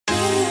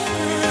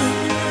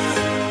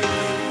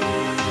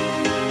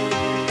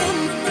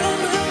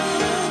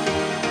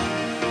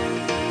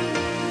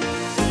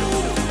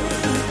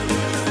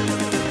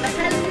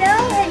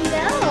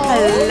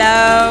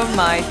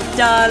my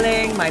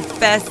darling, my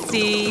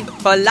bestie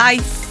for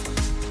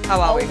life. How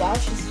are we? Oh wow,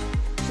 she's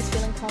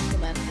feeling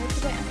complimented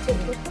today. I'm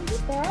feeling good from you,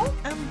 girl.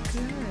 I'm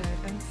good.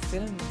 I'm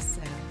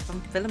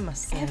feeling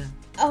myself.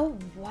 Oh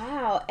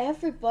wow,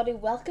 everybody,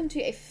 welcome to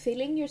a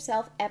Feeling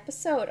Yourself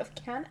episode of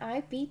Can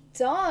I Be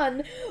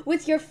Done?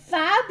 With your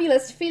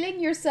fabulous Feeling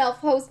Yourself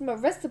host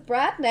Marissa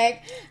Bradnick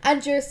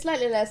and your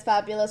slightly less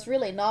fabulous,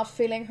 really not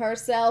feeling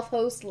herself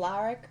host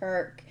Lara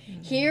Kirk.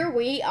 Here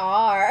we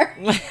are.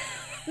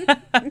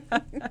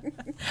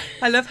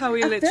 I love how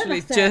we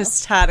literally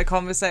just had a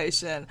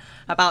conversation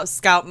about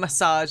scalp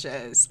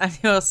massages and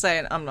you're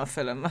saying I'm not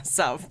feeling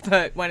myself,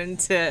 but went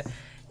into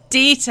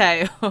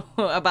detail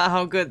about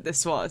how good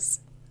this was.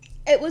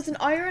 It was an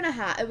hour and a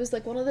half. It was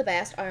like one of the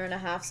best hour and a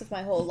halves of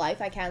my whole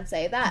life. I can't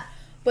say that.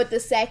 But the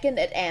second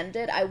it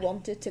ended, I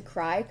wanted to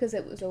cry because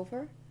it was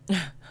over.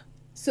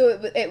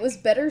 So it was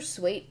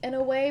bittersweet in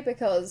a way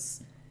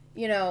because,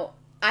 you know,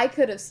 I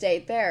could have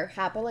stayed there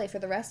happily for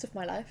the rest of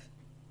my life.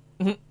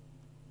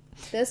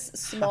 This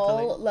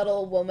small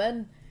little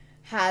woman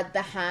had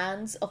the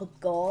hands of a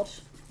god,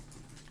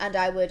 and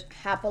I would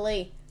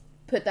happily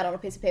put that on a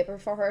piece of paper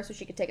for her so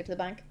she could take it to the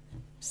bank.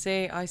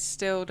 See, I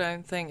still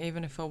don't think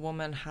even if a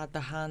woman had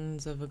the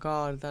hands of a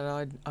god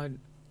that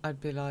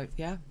I'd be like,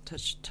 yeah,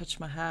 touch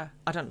my hair.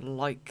 I don't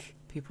like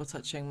people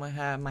touching my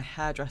hair. My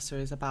hairdresser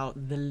is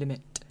about the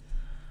limit.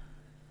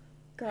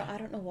 Girl, I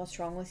don't know what's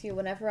wrong with you.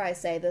 Whenever I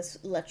say this,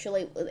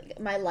 literally,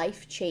 my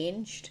life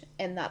changed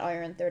in that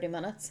hour and 30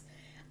 minutes.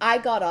 I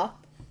got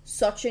up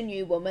such a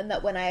new woman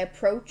that when I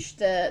approached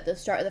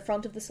the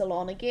front of the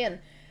salon again,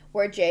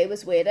 where Jay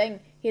was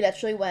waiting, he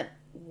literally went,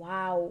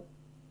 wow,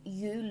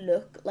 you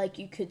look like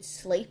you could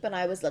sleep. And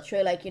I was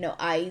literally like, you know,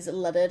 eyes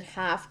lidded,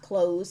 half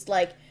closed,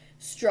 like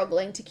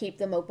struggling to keep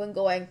them open,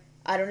 going,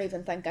 I don't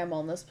even think I'm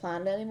on this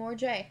planet anymore,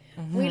 Jay.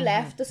 We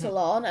left the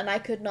salon and I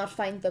could not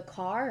find the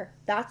car.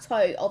 That's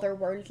how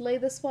otherworldly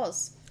this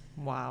was.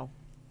 Wow.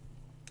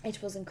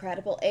 It was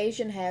incredible.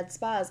 Asian head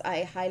spas,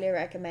 I highly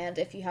recommend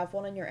if you have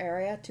one in your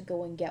area to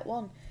go and get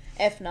one.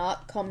 If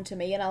not, come to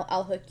me and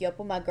I'll hook you up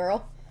with my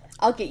girl.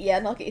 I'll get you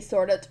in, I'll get you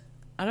sorted.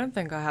 I don't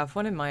think I have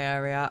one in my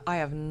area. I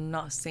have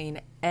not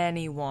seen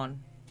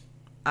anyone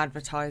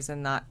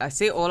advertising that. I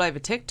see it all over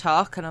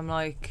TikTok and I'm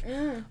like,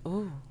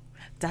 oh,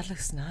 that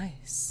looks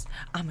nice.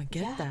 I'm going to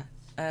get that.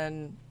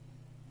 And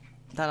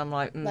then I'm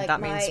like, that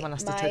means someone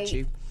has to touch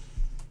you.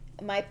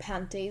 My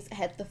panties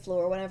hit the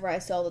floor whenever I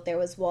saw that there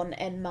was one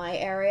in my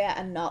area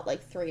and not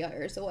like 3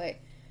 hours away.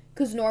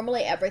 Because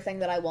normally everything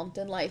that I want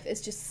in life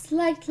is just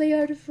slightly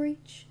out of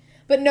reach.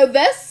 But no,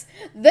 this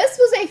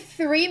was a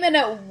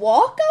 3-minute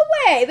walk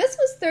away. This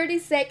was 30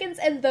 seconds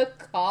in the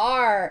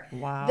car.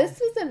 Wow. This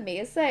was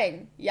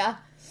amazing. Yeah.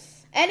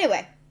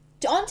 Anyway,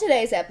 on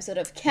today's episode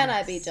of Can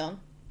I Be Done?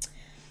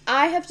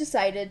 I have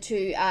decided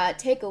to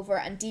take over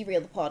and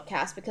derail the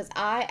podcast because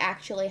I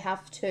actually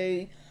have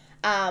to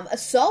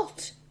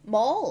assault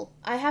Moll.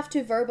 I have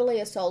to verbally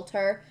assault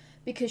her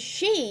because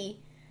she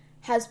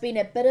has been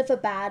a bit of a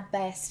bad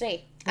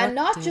bestie. And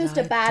not just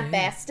a bad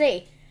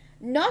bestie.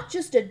 Not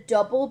just a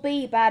double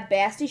B bad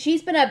bestie.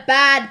 She's been a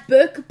bad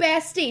book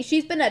bestie.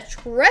 She's been a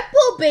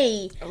triple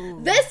B.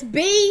 Ooh. This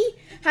B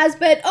has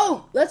been,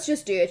 let's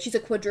just do it. She's a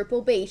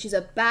quadruple B. She's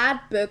a bad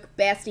book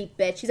bestie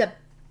bitch. She's a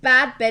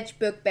bad bitch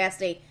book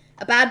bestie.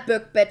 A bad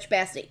book bitch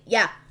bestie.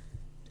 Yeah.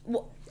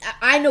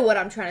 I know what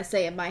I'm trying to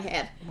say in my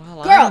head.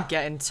 Well, Girl, I'm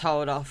getting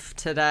told off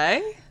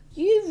today.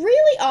 You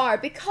really are,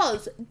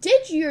 because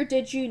did you or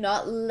did you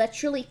not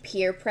literally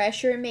peer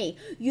pressure me?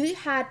 You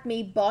had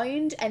me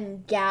bound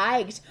and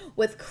gagged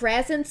with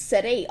Crescent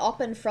City up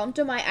in front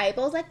of my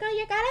eyeballs, like, oh,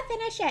 you gotta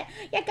finish it.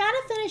 You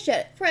gotta finish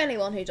it. For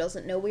anyone who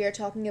doesn't know, we are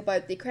talking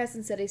about the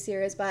Crescent City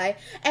series by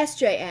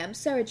SJM,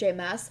 Sarah J.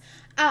 Maas.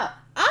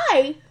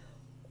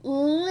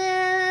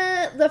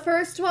 The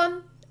first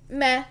one,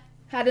 meh.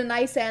 Had a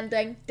nice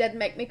ending, did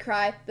make me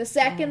cry. The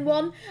second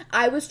one,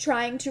 I was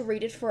trying to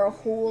read it for a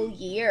whole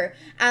year.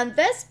 And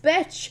this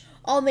bitch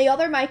on the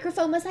other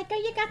microphone was like, oh,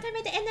 you got to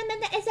read it in a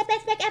minute. It's the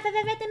best book I've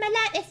ever read in my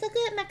life. It's so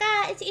good, my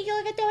God. You're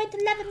going to love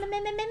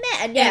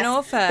it. And yes, in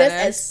all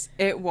fairness,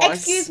 it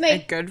was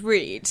a good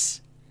read.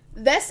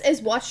 This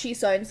is what she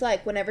sounds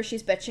like whenever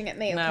she's bitching at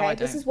me, okay? No,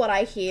 this is what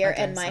I hear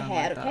in my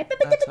head, like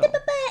okay?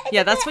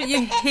 Yeah, that's what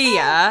you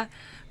hear.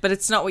 But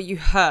it's not what you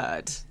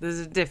heard. There's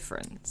a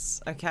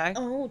difference, okay?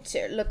 Oh,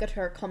 dear. Look at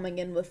her coming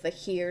in with the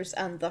hears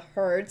and the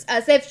herds,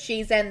 as if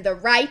she's in the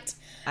right.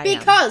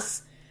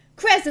 Because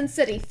Crescent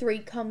City 3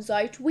 comes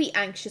out, we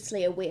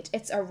anxiously await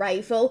its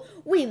arrival.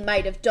 We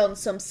might have done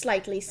some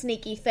slightly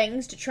sneaky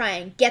things to try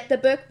and get the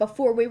book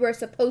before we were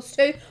supposed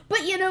to.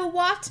 But you know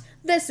what?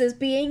 This is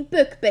being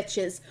book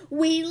bitches.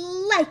 We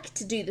like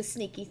to do the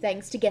sneaky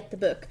things to get the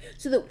book,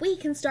 so that we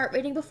can start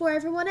reading before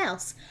everyone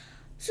else.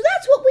 So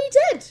that's what we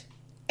did.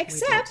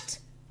 Except,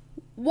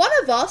 one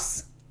of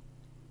us,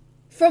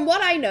 from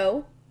what I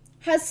know,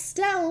 has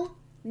still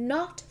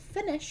not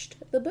finished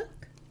the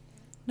book.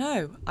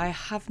 No, I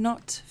have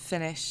not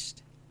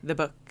finished the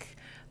book.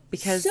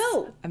 because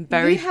So, I'm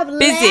very you have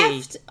busy.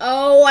 left.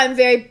 Oh, I'm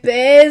very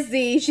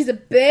busy. She's a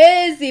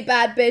busy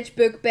bad bitch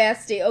book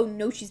bestie. Oh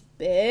no, she's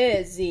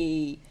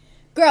busy.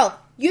 Girl,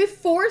 you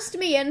forced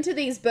me into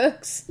these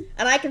books,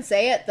 and I can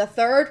say it. The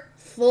third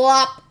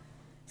flop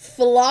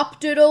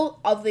doodle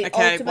of the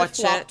Okay, ultimate watch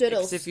flop it,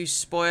 doodles. because if you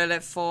spoil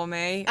it for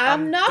me,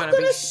 I'm not gonna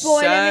gonna be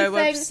spoil so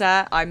anything.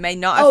 upset. I may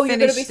not Oh, have you're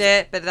gonna finished be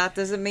it, but that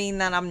doesn't mean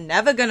that I'm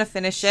never gonna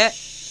finish it.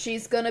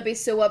 She's gonna be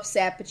so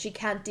upset, but she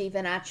can't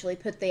even actually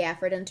put the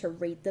effort in to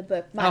read the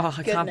book. My I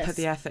can't goodness. put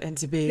the effort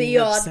into being The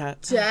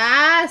upset.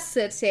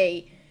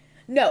 audacity.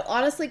 No,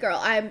 honestly, girl,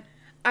 I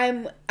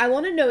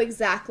want to know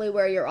exactly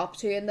where you're up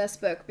to in this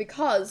book,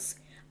 because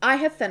I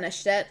have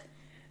finished it,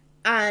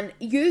 and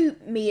you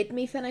made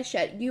me finish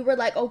it. You were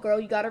like, "Oh, girl,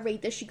 you gotta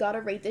read this. You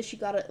gotta read this.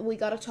 We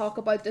gotta talk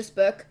about this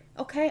book."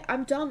 Okay,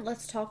 I'm done.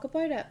 Let's talk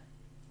about it.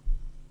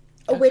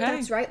 Oh wait, Okay.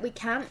 that's right. We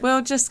can't.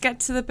 We'll just get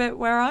to the bit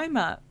where I'm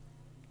at.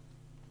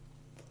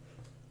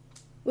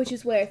 Which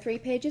is where 3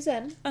 pages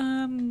in.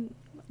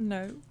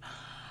 No.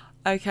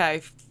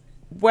 Okay.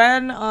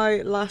 When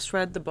I last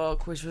read the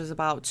book, which was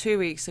about 2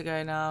 weeks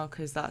ago now,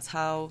 because that's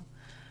how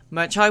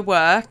much I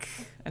work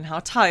and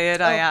how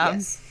tired I am.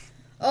 Yes.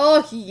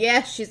 Oh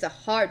yes, she's a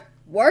hard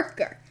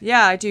worker.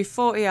 Yeah, I do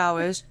 40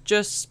 hours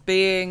just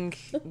being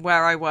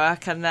where I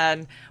work, and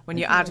then when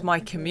you add my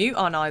commute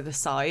on either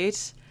side,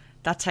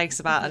 that takes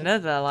about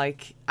another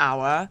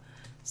hour.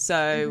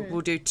 So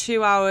we'll do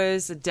 2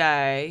 hours a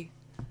day.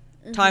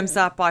 Times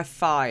that by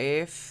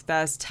 5,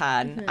 there's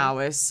 10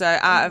 hours. So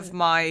out of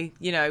my,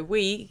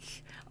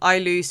 week, I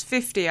lose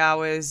 50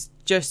 hours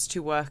just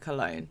to work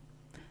alone.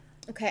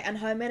 Okay, and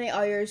how many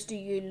hours do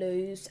you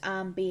lose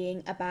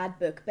being a bad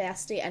book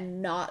bestie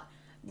and not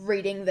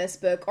reading this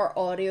book or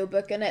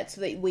audiobook in it,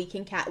 so that we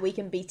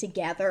can be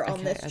together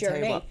on this I tell you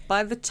journey? what,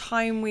 by the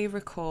time we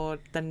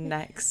record the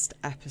next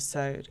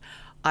episode,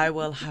 I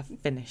will have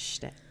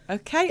finished it.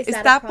 Okay, is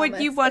that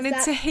what you wanted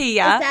to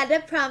hear? Is that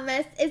a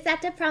promise? Is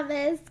that a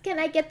promise? Can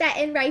I get that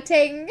in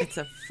writing? It's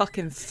a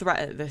fucking threat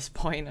at this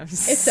point.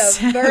 It's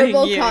a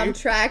verbal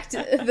contract.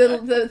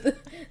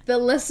 The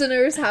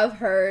listeners have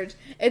heard.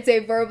 It's a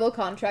verbal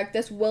contract.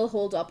 This will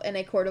hold up in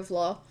a court of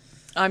law.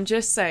 I'm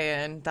just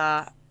saying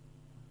that,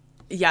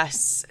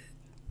 yes,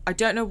 I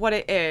don't know what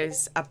it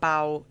is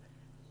about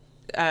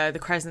the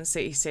Crescent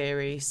City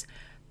series,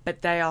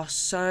 but they are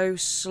so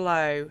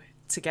slow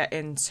to get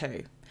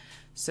into.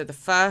 So the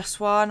first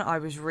one, I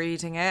was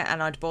reading it,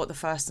 and I'd bought the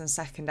first and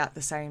second at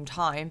the same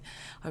time.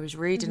 I was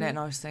reading it and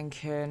I was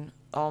thinking,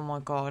 oh my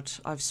God,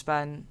 I've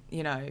spent,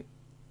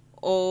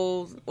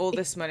 all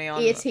this money on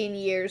 18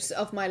 years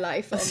of my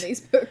life on these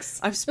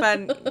books. I've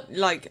spent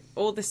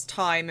all this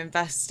time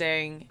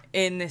investing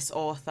in this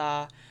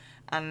author,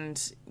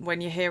 and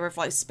when you hear of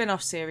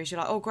spin-off series, you're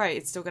like, oh great,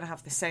 it's still going to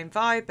have the same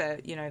vibe,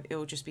 but it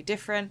will just be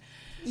different.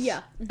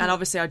 Yeah. And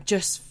obviously I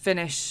just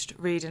finished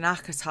reading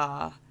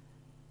ACOTAR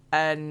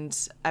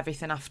and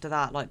everything after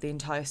that, the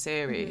entire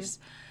series.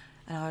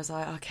 And I was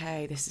like,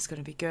 okay, this is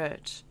going to be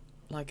good.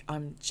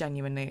 I'm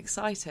genuinely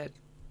excited.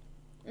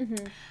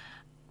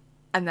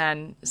 And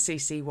then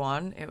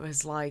CC1, it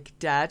was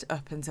dead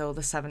up until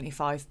the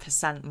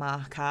 75%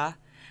 marker.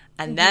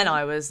 And then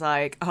I was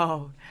like,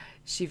 oh,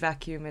 she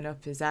vacuuming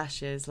up his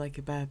ashes like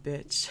a bad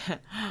bitch.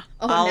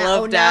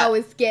 Now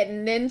it's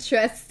getting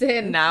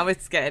interesting. Now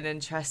it's getting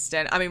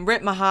interesting. I mean,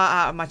 ripped my heart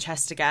out of my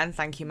chest again.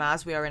 Thank you,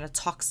 Maz. We are in a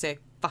toxic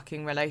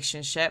fucking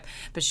relationship.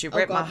 But she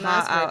ripped my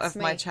heart out of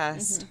my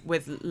chest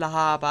with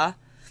Lahaba.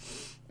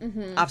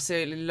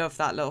 Absolutely love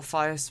that little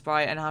fire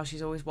sprite, and how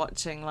she's always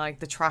watching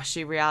the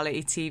trashy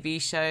reality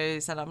TV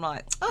shows, and I'm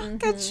like, oh,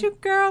 get you,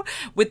 girl,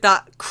 with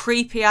that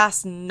creepy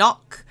ass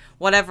knock,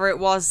 whatever it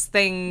was,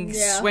 thing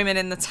swimming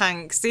in the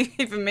tanks.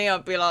 Even me,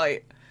 I'd be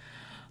like,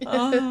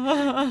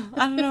 oh, I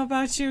don't know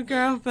about you,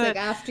 girl, but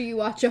after you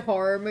watch a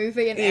horror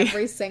movie and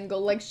every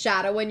single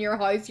shadow in your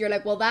house, you're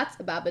like, well, that's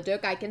the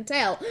Babadook, I can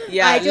tell.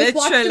 Yeah, I just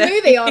watched a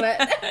movie on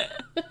it.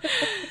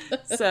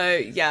 So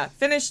yeah,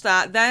 finished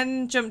that,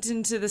 then jumped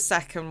into the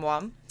second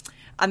one,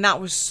 and that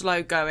was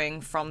slow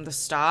going from the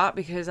start,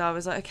 because I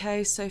was like,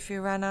 okay, Sophie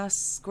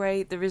Renas,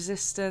 great, The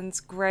Resistance,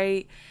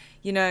 great,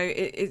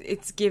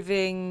 it's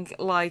giving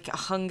a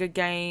Hunger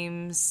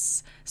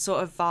Games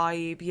sort of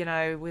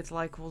vibe, with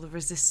all the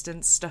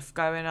Resistance stuff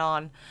going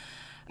on.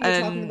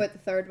 You're talking about the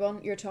third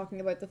one? You're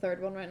talking about the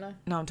third one right now?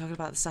 No, I'm talking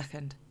about the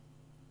second.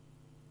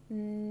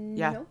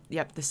 No.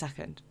 Yep, the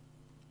second.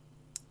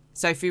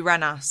 Sophie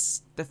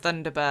Renas, the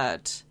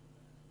Thunderbird,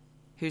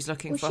 who's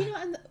looking for...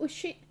 Was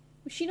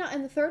she not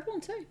in the third one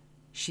too?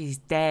 She's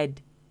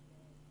dead.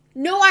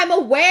 No, I'm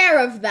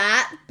aware of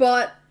that,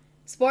 but...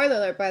 Spoiler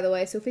alert, by the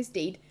way, Sophie's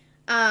dead.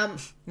 In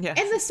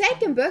the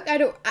second book,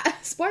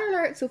 spoiler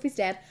alert, Sophie's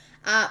dead.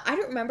 I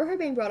don't remember her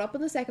being brought up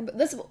in the second book.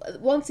 This,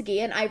 once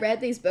again, I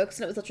read these books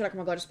and it was literally oh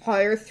my god, just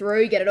power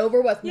through, get it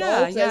over with. These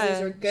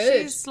are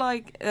good. She's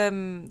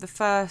the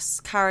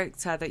first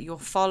character that you're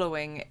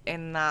following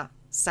in that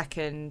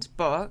second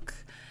book,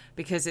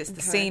 because it's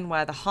the scene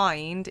where the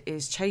Hind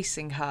is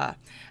chasing her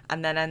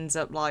and then ends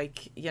up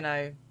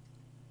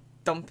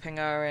dumping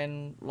her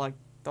in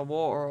the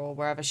water or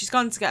wherever. She's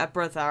gone to get her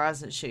brother,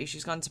 hasn't she?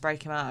 She's gone to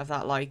break him out of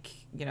that, like,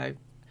 you know,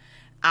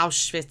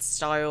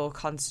 Auschwitz-style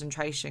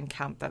concentration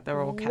camp that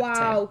they're all kept in.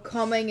 Wow,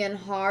 coming in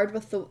hard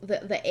with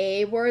the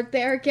A word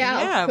there, gal.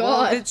 Yeah, God.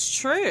 well, it's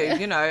true,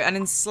 you know, an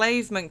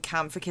enslavement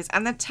camp for kids.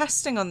 And they're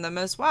testing on them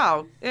as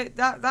well.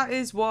 That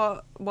is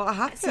what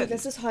happened. So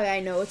this is how I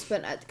know it's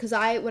been... Because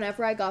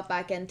whenever I got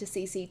back into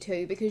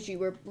CC2, because you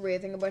were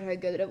raving about how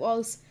good it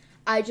was,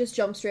 I just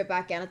jumped straight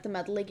back in at the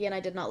middle again.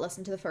 I did not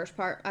listen to the first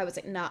part. I was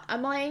like, nah,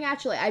 I'm lying,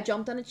 actually. I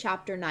jumped in at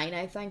chapter 9,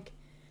 I think.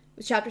 It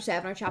was chapter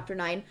 7 or chapter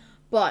 9.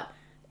 But...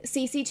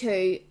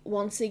 CC2,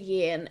 once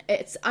again,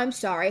 I'm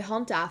sorry,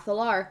 Hunt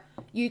Athalar,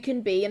 you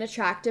can be an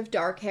attractive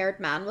dark-haired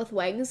man with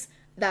wings.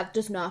 That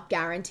does not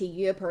guarantee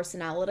you a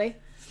personality.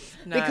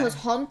 No. Because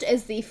Hunt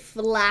is the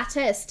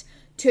flattest,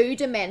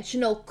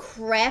 two-dimensional,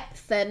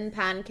 crepe-thin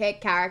pancake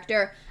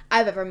character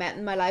I've ever met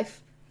in my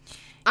life.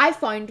 I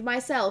found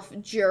myself,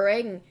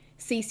 during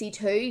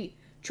CC2,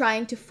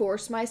 trying to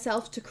force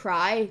myself to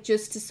cry,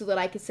 just so that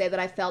I could say that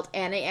I felt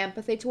any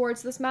empathy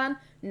towards this man.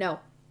 No.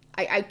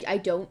 I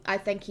don't. I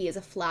think he is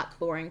a flat,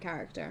 boring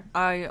character.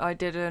 I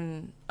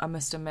didn't, I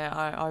must admit,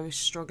 I was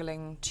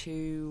struggling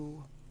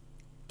to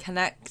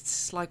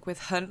connect, like, with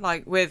Hunt,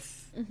 like,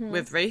 with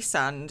Rhys,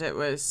 and it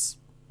was...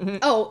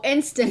 Oh,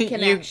 instant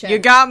connection. You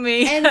got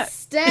me.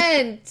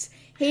 Instant!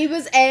 He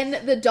was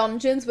in the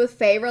dungeons with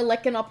Feyre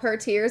licking up her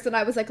tears, and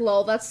I was like,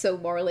 lol, that's so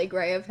morally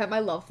grey of him. I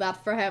love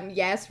that for him.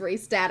 Yes,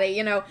 Rhys daddy,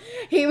 you know.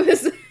 He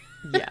was...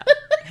 Yeah,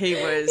 he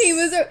was...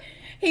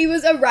 He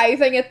was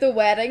arriving at the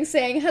wedding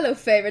saying, hello,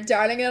 favourite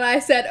darling, and I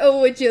said,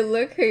 oh, would you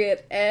look who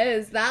it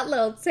is? That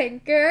little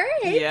tinker.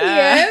 Hey,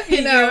 yeah.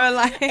 You know, you were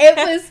like, it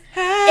was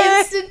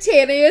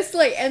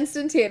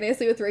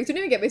instantaneously with Rhys. Don't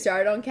even get me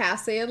started on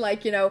Cassie and,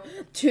 like, you know,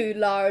 two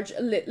large,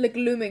 like,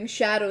 looming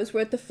shadows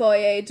were at the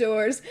foyer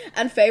doors,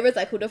 and Favourite's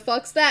like, who the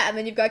fuck's that? And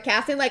then you've got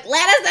Cassie like,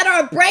 let us in or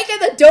I'm breaking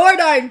the door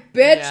down,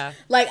 bitch. Yeah.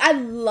 Like, I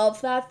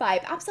love that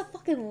vibe.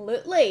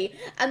 Absolutely.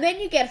 And then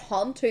you get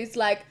Hunt, who's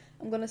like,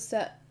 I'm gonna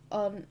sit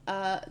on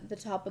the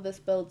top of this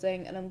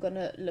building and I'm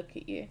gonna look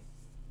at you.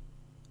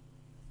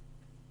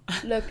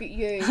 Look at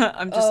you.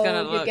 I'm just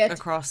gonna look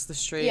across the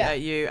street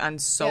at you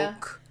and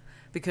sulk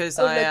because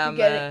I am.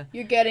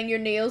 You're getting your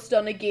nails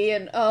done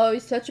again. Oh, you're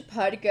such a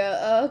party girl.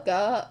 Oh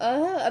god.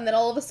 And then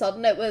all of a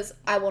sudden it was,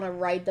 I want to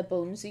ride the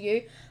bones of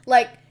you.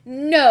 Like,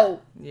 no.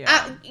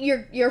 Yeah.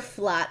 You're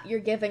flat. You're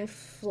giving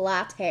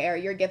flat hair.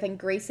 You're giving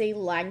greasy,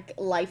 lank,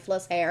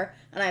 lifeless hair,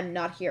 and I'm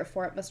not here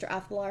for it, Mr.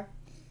 Athalar.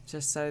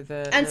 Just so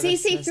the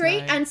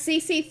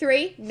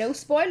CC3, no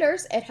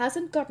spoilers, it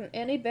hasn't gotten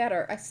any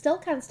better. I still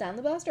can't stand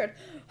the bastard.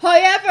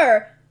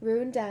 However,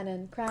 Ruin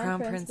Danon,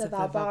 Crown Prince of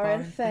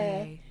Albaran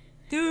Fae.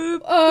 Yeah,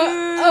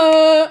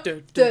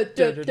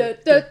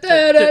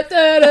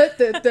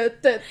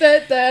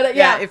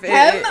 if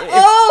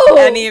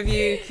any of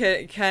you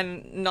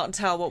can not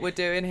tell what we're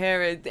doing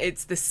here,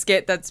 it's the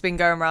skit that's been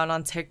going around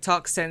on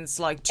TikTok since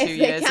like 2 years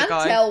ago. If they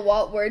can't tell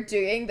what we're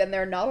doing, then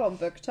they're not on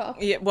BookTok.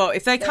 Yeah, well,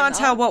 if they can't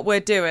tell what we're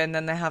doing,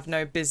 then they have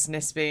no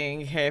business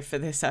being here for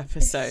this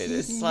episode.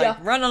 It's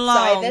like, run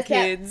along,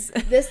 kids.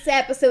 This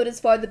episode is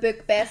for the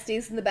book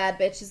besties and the bad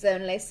bitches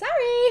only.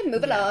 Sorry,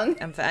 move along.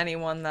 And for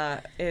anyone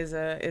that is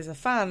a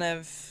fan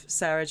of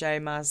Sarah J.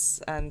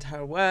 Maas and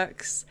her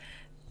works,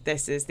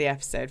 this is the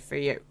episode for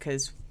you,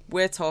 because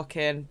we're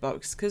talking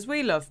books, because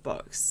we love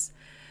books.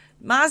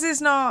 Maas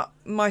is not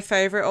my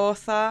favourite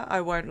author,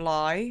 I won't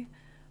lie.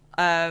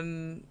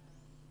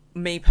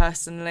 Me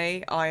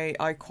personally,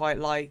 I quite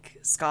like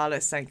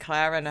Scarlett St.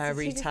 Clair and her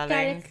retelling.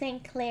 Scarlett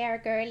St.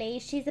 Clair girly.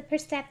 She's a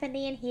Persephone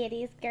and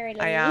Hades girly.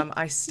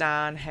 I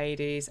stan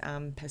Hades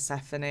and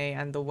Persephone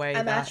and the way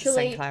that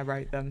St. Clair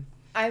wrote them.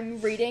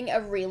 I'm reading a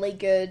really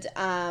good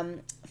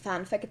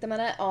fanfic at the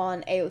minute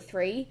on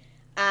AO3,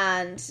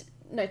 and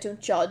no,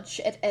 don't judge.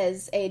 It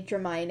is a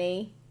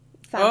Dramini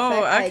fanfic.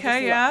 Oh,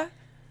 okay, yeah.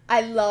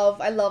 I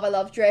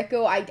love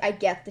Draco. I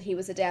get that he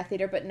was a Death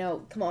Eater, but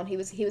no, come on, he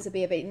was a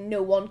baby.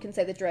 No one can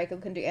say that Draco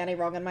can do any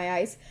wrong in my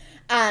eyes.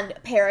 And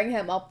pairing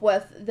him up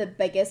with the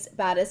biggest,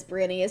 baddest,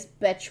 brainiest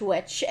bitch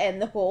witch in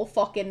the whole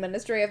fucking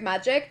Ministry of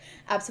Magic,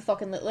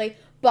 absolutely.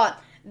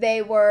 But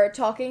they were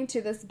talking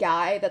to this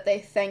guy that they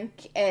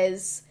think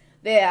is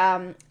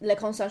the Le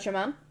Comte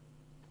Saint-Germain.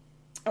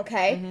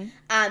 Okay,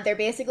 and they're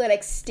basically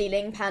like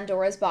stealing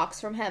Pandora's box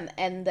from him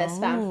in this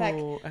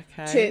fanfic.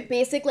 Okay. To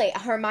basically,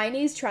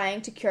 Hermione's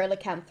trying to cure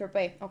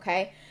lycanthropy.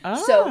 Okay,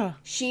 so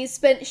she's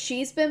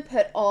been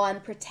put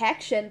on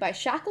protection by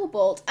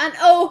Shacklebolt, and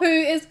who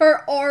is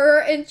her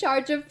Auror in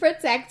charge of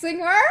protecting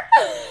her?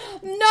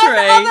 None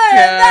other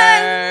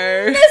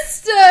than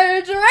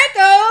Mr.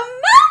 Draco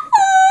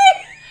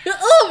Malfoy.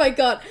 Oh my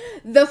god,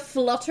 the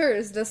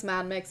flutters this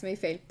man makes me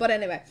feel. But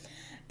anyway.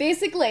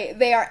 Basically,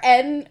 they are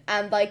in,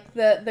 and like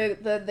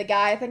the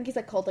guy, I think he's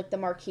like called like the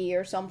Marquis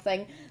or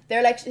something.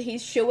 They're like,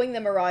 he's showing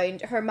them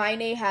around.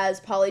 Hermione has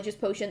Polyjuice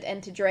potioned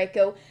into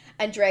Draco,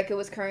 and Draco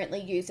is currently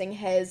using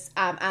his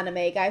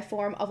animagi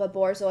form of a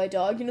Borzoi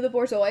dog. You know the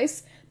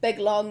Borzois? Big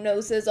long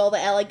noses, all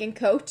the elegant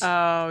coat.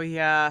 Oh,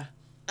 yeah.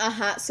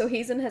 So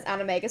he's in his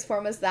animagus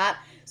form as that.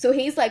 So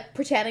he's, like,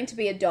 pretending to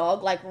be a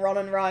dog, like,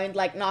 running around,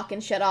 like, knocking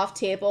shit off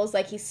tables.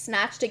 Like, he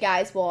snatched a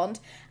guy's wand,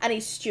 and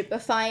he's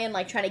stupefying,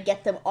 like, trying to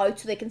get them out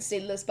so they can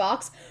steal this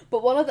box.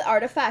 But one of the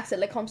artifacts that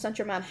Lacombe St.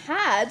 Germain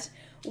had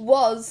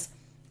was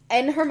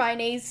in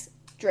Hermione's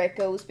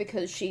Draco's,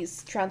 because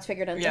she's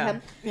transfigured into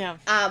him. Yeah.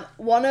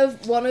 One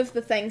of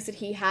the things that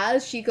he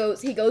has, he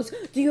goes,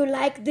 "Do you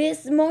like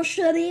this, mon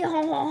chéri?" Ha,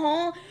 ha,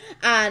 ha.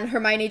 And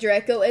Hermione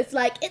Draco is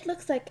like, "It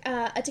looks like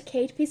a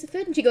decayed piece of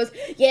food." And she goes,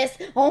 "Yes,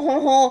 ha,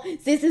 ha, ha.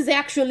 This is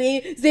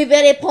actually the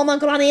very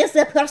pomegranate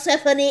that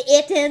Persephone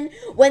ate in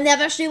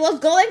whenever she was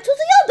going to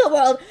the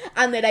underworld."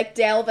 And they, like,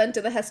 delve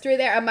into the history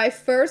there. And my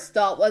first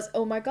thought was,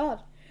 oh my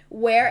god,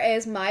 where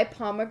is my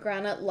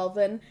pomegranate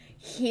loving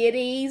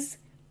Hades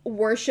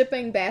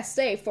worshipping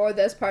bestie for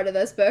this part of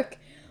this book?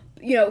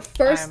 You know,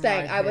 first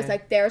thing, I was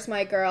like, there's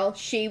my girl,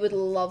 she would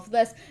love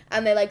this.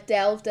 And they, like,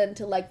 delved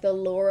into, like, the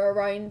lore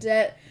around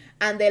it,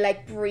 and they,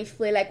 like,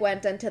 briefly, like,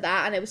 went into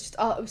that, and it was just,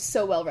 oh, it was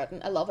so well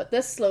written. I love it.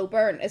 This slow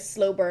burn is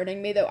slow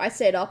burning me, though. I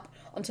stayed up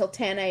until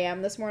 10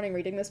 a.m. this morning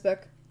reading this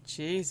book.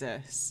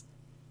 Jesus.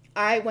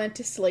 I went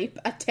to sleep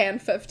at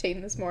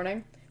 10:15 this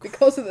morning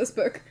because of this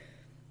book.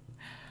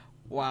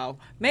 Wow.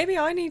 Maybe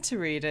I need to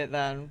read it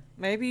then.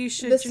 Maybe you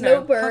should. The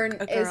slow burn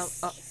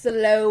is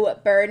slow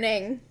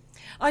burning.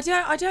 I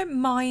don't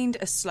mind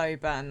a slow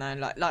burn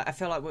though. Like I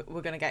feel like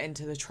we're gonna get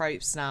into the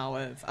tropes now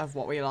of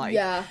what we like.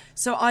 Yeah.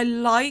 So I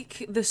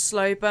like the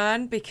slow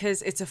burn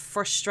because it's a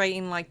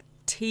frustrating, like,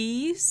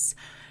 tease.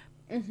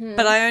 Mm-hmm.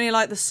 But I only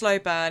like the slow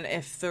burn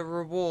if the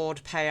reward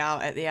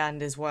payout at the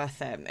end is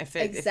worth it. If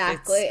it's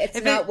not worth it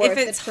for me. If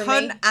it's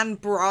Hunt and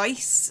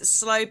Bryce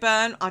slow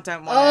burn, I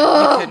don't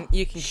want it.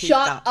 You can keep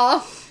that. Shut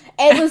up.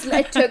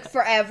 It took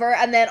forever,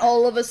 and then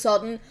all of a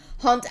sudden,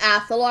 Hunt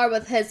Athalar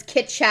with his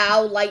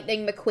Ka-Chow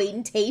Lightning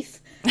McQueen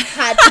teeth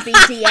had to be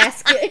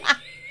de-escalated.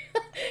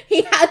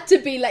 He had to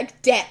be,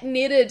 like,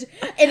 detonated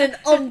in an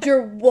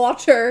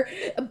underwater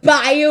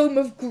biome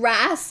of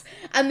grass,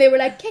 and they were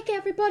like, "Kick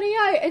everybody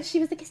out," and she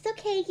was like, "It's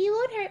okay, you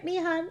won't hurt me,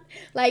 hon.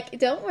 Like,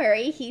 don't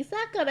worry, he's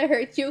not gonna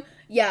hurt you."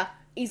 Yeah,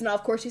 he's not,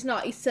 of course he's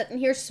not. He's sitting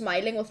here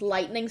smiling with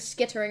lightning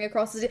skittering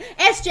across his...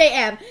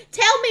 SJM,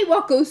 tell me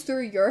what goes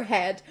through your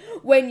head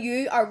when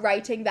you are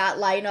writing that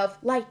line of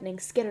lightning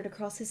skittered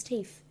across his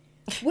teeth.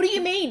 What do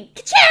you mean?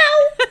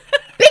 Ka-chow!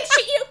 Big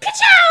shit, you,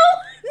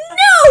 ka-chow!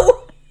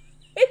 No!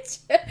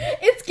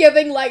 It's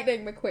giving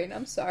Lightning McQueen,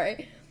 I'm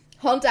sorry.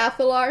 Hunt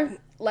Athalar,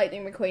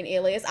 Lightning McQueen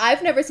alias.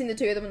 I've never seen the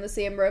two of them in the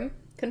same room.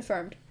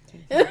 Confirmed.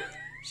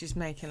 She's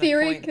making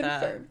Theory a point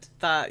confirmed.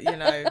 that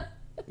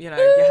you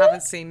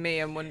haven't seen me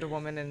and Wonder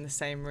Woman in the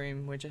same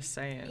room. We're just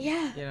saying.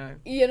 Yeah.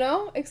 You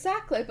know,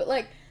 exactly. But,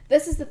 like,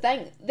 this is the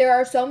thing. There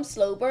are some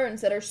slow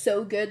burns that are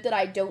so good that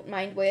I don't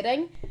mind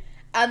waiting.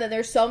 And then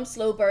there's some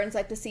slow burns,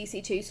 like the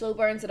CC2 slow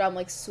burns, that I'm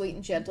like, sweet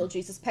and gentle,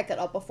 Jesus, pick it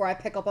up before I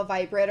pick up a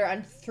vibrator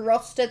and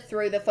thrust it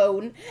through the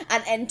phone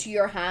and into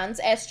your hands,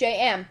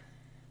 SJM.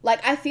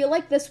 Like, I feel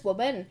like this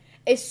woman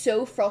is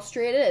so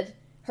frustrated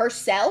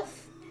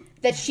herself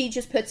that she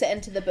just puts it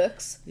into the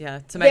books. Yeah,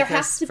 to make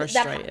us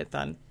frustrated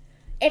then.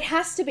 It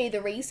has to be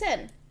the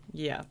reason.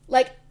 Yeah.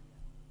 Like,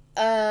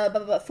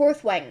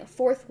 Fourth Wing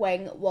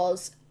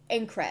was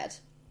incred.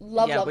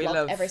 Love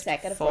every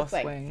second of Fourth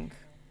Wing.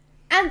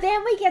 And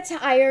then we get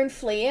to Iron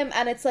Flame,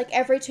 and it's like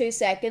every 2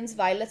 seconds,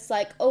 Violet's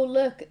like, "Oh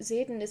look,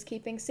 Xaden is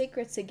keeping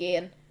secrets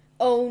again.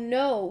 Oh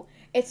no."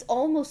 It's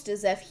almost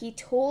as if he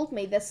told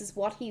me this is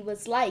what he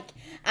was like.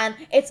 And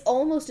it's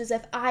almost as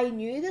if I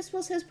knew this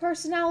was his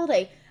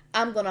personality.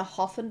 I'm gonna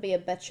huff and be a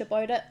bitch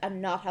about it and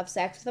not have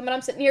sex with him. And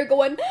I'm sitting here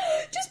going,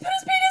 just put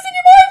his penis in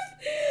your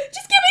mouth!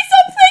 Just give me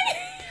something!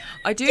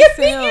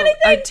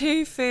 I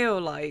do feel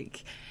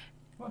like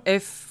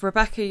if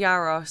Rebecca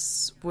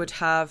Yarros would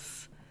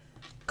have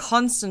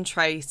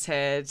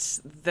concentrated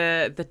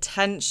the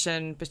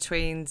tension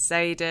between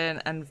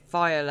Xaden and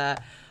Violet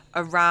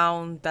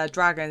around their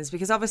dragons,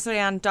 because obviously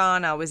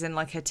Andana was in,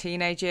 like, her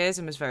teenage years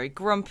and was very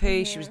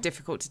grumpy. She was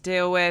difficult to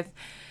deal with.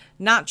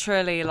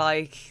 Naturally,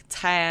 like,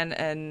 Ten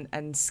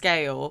and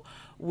Scale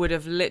would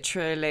have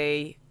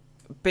literally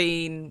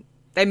been,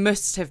 they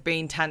must have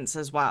been tense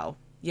as well,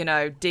 you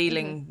know,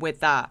 dealing with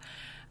that.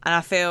 And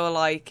I feel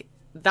like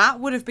that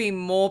would have been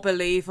more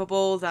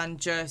believable than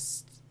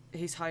just,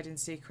 he's hiding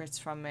secrets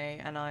from me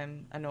and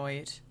I'm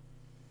annoyed.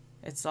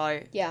 It's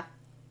like, yeah,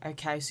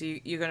 okay, so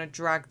you're going to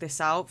drag this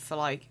out for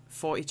like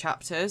 40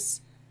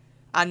 chapters,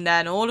 and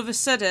then all of a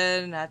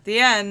sudden at the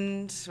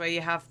end where you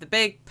have the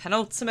big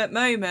penultimate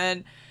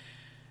moment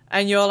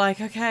and you're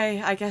like,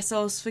 okay, I guess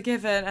all's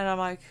forgiven, and I'm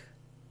like,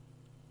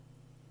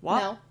 what?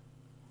 No,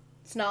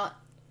 it's not.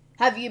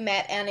 Have you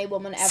met any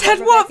woman ever? Said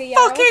what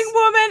fucking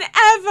woman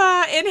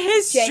ever in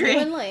history?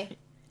 Genuinely.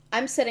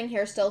 I'm sitting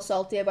here still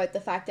salty about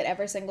the fact that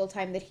every single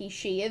time that he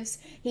shaves,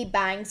 he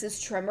bangs his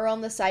trimmer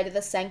on the side of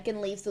the sink and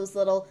leaves those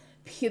little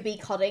puby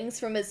cuttings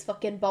from his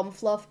fucking bum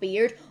fluff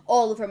beard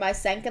all over my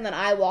sink, and then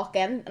I walk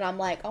in and I'm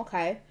like,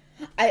 okay,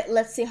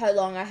 let's see how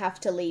long I have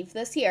to leave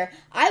this here.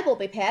 I will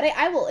be petty.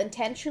 I will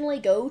intentionally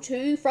go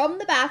from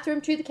the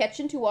bathroom to the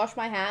kitchen to wash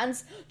my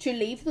hands to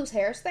leave those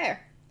hairs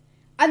there.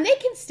 And they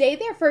can stay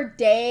there for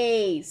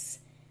days.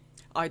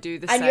 I do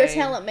the and same. You're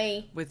telling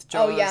me with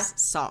Joel's oh, yeah.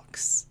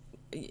 socks.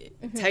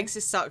 Takes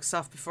his socks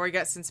off before he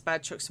gets into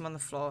bed, chucks them on the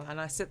floor, and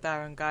I sit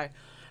there and go,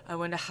 I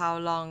wonder how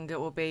long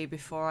it will be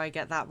before I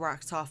get that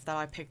racked off that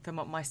I picked them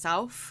up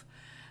myself.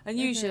 And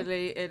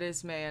usually it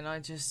is me, and I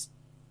just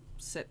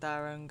sit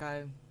there and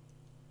go.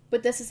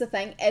 But this is the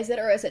thing, is it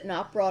or is it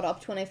not brought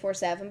up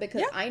 24/7?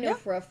 Because I know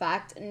for a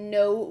fact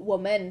no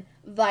woman,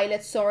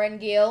 Violet, Soren,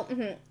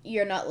 Gale,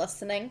 you're not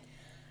listening,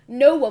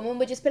 no woman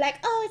would just be like,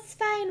 oh, it's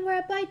fine, we're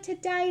about to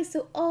die,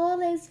 so all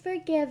is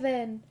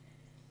forgiven.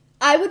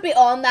 I would be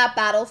on that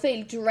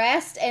battlefield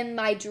dressed in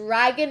my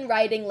dragon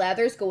riding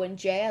leathers going,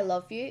 Jay, I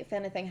love you. If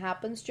anything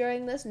happens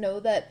during this, know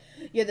that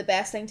you're the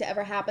best thing to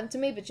ever happen to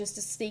me, but just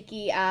a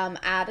sneaky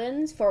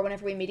add-ins for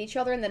whenever we meet each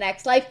other in the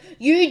next life.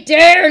 You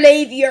dare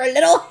leave your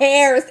little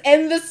hairs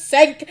in the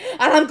sink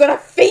and I'm going to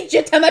feed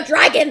you to my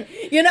dragon,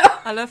 you know?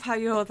 I love how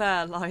you're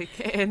there, like,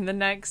 in the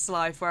next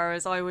life,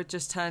 whereas I would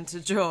just turn to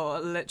Jaw,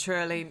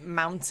 literally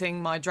mounting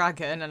my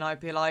dragon, and I'd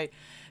be like,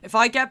 if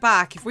I get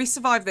back, if we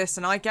survive this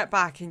and I get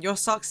back and your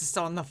socks are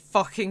still on the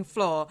fucking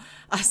floor,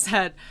 I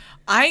said,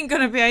 I ain't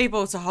going to be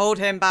able to hold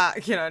him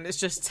back, you know, and it's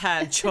just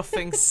 10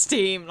 chuffing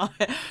steam.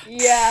 Like.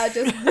 Yeah,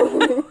 just...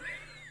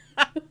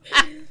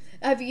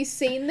 Have you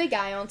seen the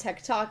guy on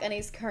TikTok, and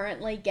he's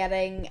currently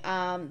getting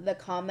the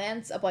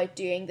comments about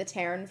doing the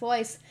Terran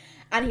voice,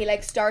 and he,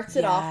 like, starts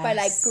it off by,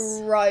 like,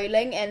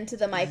 growling into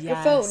the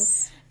microphone.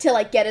 To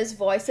like get his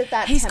voice at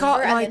that He's timbre,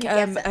 got and like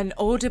then he an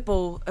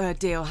Audible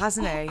deal,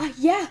 hasn't he?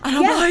 Yeah, and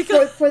yeah. I'm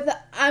like, for the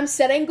I'm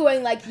sitting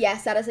going like,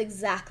 yes, that is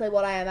exactly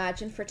what I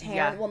imagined for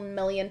Terran,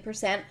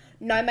 1,000,000%.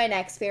 Now my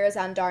next fear is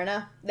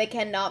Andarna. They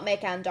cannot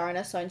make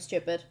Andarna sound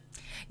stupid.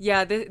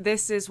 Yeah,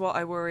 this is what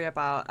I worry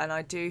about, and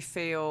I do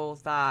feel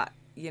that,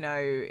 you know,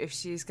 if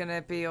she's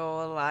gonna be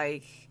all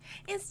like,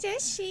 it's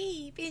just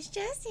sheep, it's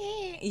just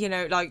him, you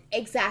know, like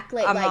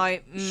exactly,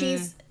 like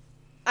she's.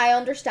 I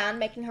understand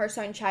making her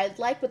sound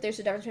childlike, but there's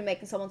a difference between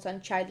making someone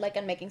sound childlike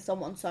and making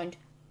someone sound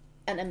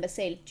an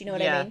imbecile. Do you know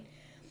what I mean?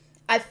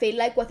 I feel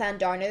like with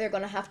Andarna, they're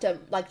going to have to,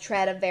 like,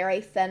 tread a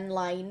very thin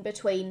line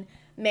between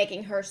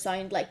making her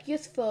sound, like,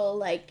 youthful,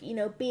 like, you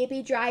know,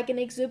 baby dragon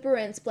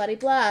exuberance, blah, blah,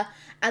 blah,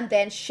 and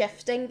then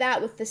shifting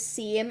that with the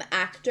same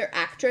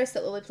actress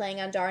that will be playing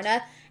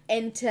Andarna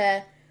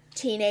into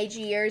teenage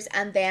years,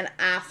 and then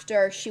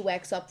after she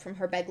wakes up from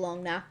her big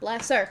long nap,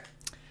 bless her.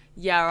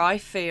 Yeah, I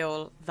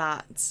feel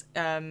that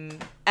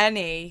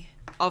any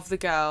of the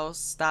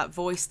girls that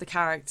voice the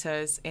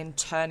characters in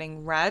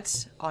Turning Red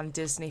on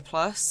Disney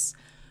Plus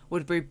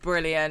would be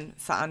brilliant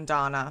for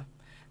Andarna,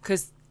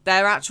 because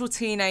they're actual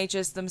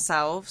teenagers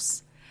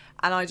themselves,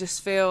 and I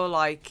just feel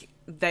like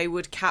they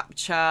would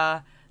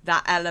capture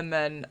that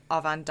element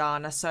of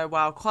Andarna so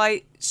well.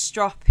 Quite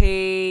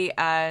stroppy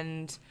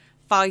and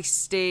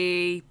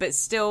feisty, but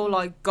still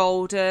like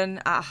golden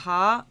at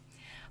heart.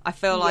 I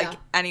feel like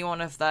any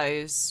one of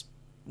those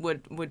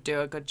would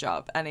do a good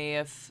job. Any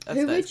of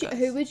who those would you,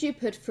 who would you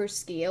put for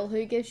Scale?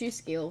 Who gives you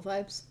Scale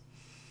vibes?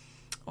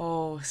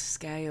 Oh,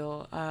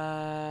 Scale.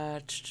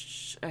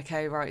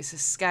 Okay, right. So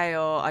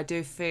Scale, I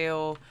do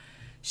feel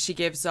she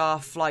gives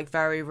off like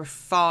very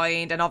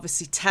refined, and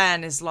obviously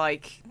 10 is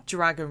like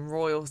dragon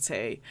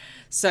royalty.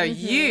 So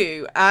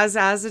you, as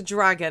a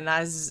dragon,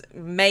 as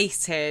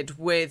mated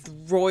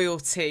with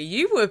royalty,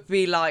 you would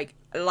be like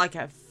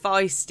a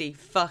feisty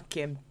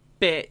fucking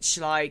bitch,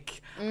 like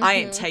I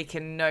ain't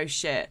taking no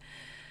shit.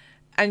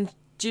 And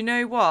do you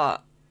know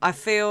what? I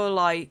feel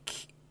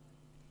like,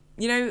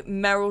 you know,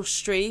 Meryl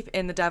Streep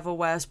in The Devil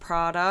Wears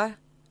Prada.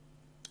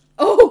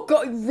 Oh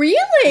god,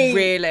 really?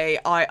 Really,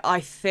 I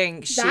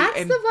think she.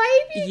 That's the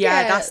vibe you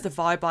get. That's the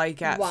vibe I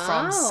get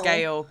from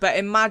Scale. But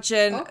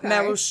imagine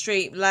Meryl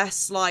Streep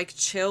less like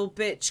chill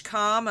bitch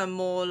calm and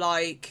more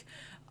like,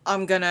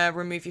 I'm gonna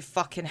remove your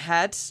fucking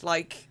head.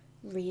 Like,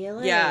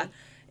 really? Yeah.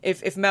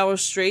 If Meryl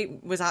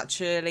Streep was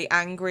actually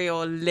angry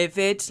or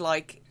livid,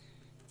 like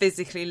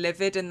physically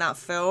livid in that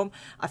film,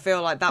 I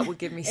feel like that would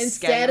give me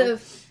Scale.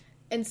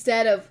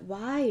 Instead of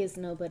why is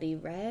nobody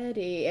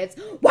ready, it's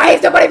why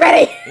is nobody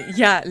ready?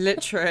 Yeah,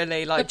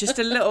 literally, like just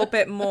a little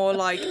bit more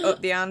like up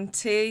the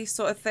ante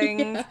sort of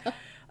thing.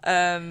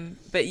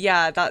 But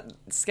yeah, that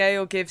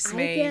Scale gives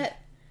me.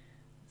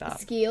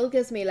 Scale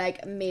gives me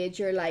like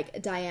major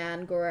like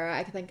Diane Guerrera.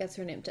 I think that's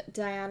her name,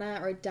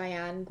 Diana or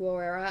Diane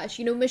Guerrera.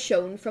 You know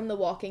Michonne from The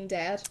Walking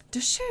Dead?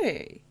 Does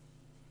she?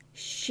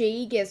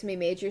 She gives me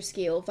major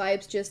Scale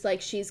vibes, just like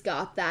she's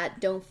got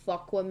that don't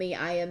fuck with me,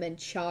 I am in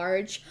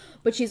charge,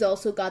 but she's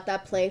also got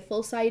that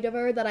playful side of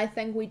her that I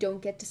think we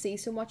don't get to see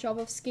so much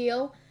of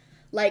Scale.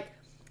 Like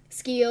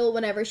Scale,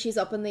 whenever she's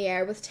up in the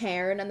air with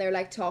Taryn and they're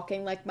like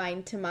talking like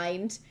mind to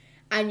mind,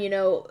 and, you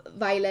know,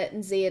 Violet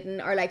and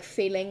Xaden are, like,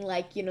 feeling,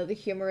 like, you know, the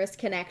humorous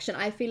connection.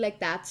 I feel like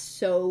that's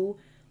so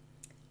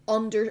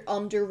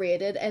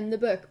underrated in the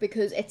book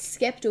because it's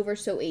skipped over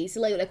so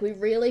easily. Like, we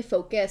really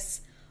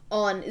focus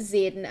on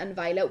Xaden and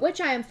Violet,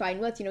 which I am fine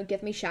with. You know,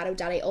 give me Shadow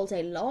Daddy all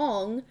day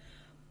long.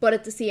 But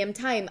at the same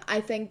time,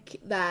 I think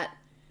that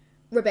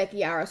Rebecca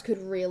Yarros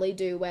could really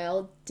do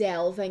well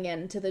delving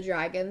into the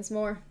dragons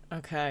more.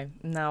 Okay,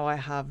 now I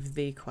have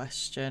the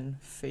question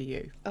for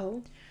you.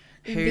 Oh,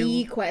 Who-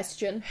 the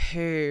question.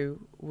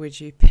 Who would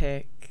you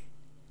pick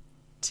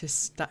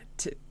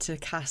to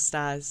cast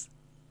as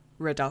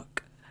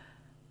Ruddock?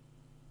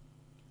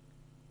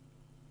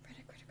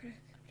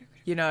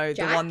 You know,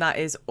 Jack? the one that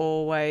is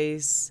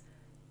always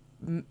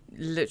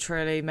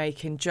literally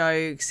making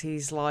jokes.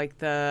 He's like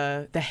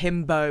the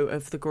himbo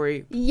of the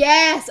group.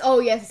 Yes. Oh,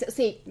 yes.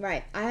 See,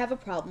 right. I have a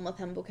problem with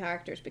himbo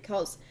characters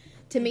because,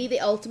 to me, the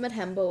ultimate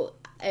himbo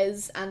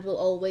is and will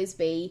always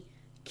be,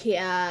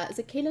 is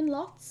it Keelan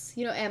Lutz?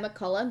 You know, Emma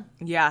Cullen.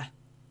 Yeah,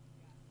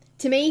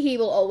 To me, he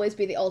will always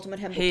be the ultimate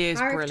himbo he is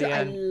character.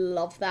 brilliant. I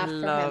love that for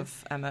him.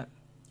 Love Emmett.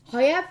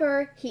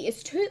 However, he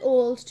is too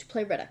old to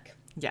play Riddick.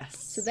 Yes.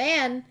 So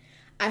then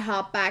I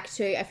hop back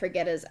to, I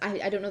forget his,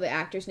 I don't know the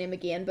actor's name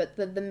again, but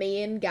the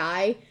main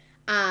guy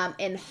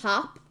in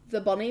Hop,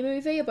 the bunny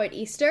movie about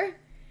Easter.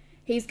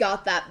 He's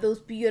got those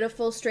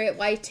beautiful straight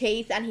white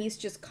teeth, and he's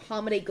just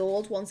comedy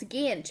gold once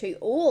again. Too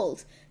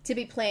old to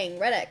be playing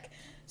Riddick.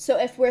 So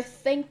if we're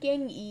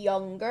thinking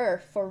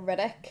younger for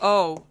Riddick,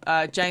 Oh,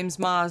 James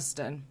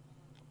Marsden.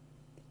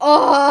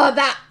 oh,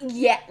 that,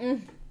 yeah.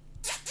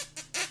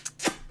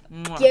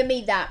 Mwah. Give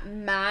me that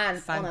man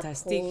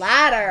Fantastic. on a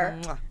platter.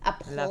 Mwah.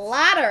 A Love.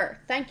 platter.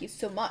 Thank you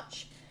so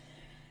much.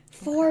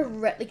 For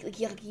like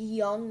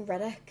young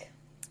Riddick.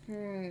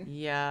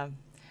 Yeah.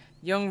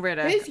 Young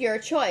Riddick. Who's your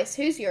choice?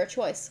 Who's your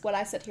choice? While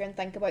I sit here and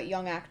think about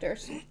young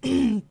actors.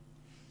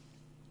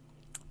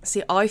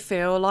 See, I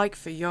feel like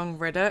for young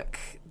Riddick,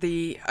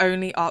 the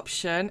only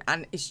option,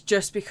 and it's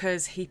just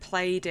because he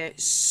played it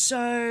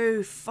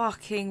so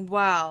fucking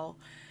well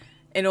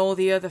in all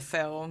the other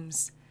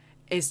films,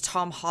 is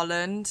Tom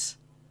Holland,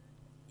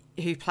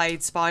 who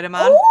played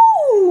Spider-Man.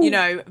 Ooh! You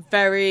know,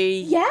 very,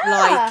 Yeah.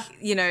 like,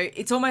 you know,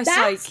 it's almost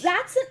like...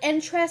 That's an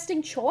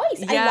interesting choice.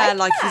 Yeah, I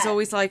like he's that.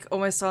 always like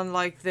almost on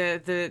like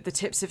the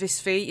tips of his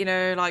feet, you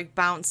know, like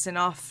bouncing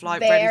off,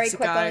 like very ready to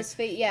quick go. on his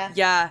feet. Yeah.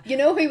 Yeah, You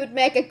know who would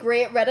make a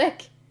great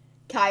Riddick?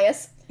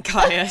 Caius.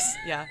 Caius.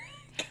 Yeah.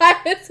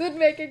 Caius would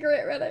make a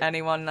great Riddick.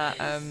 Anyone that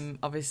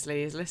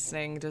obviously is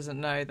listening doesn't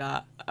know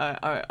that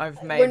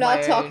I've made We're not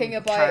my talking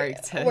own about.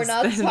 characters. We're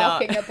not They're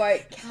talking about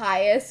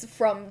Caius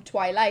from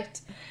Twilight.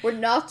 We're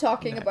not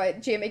talking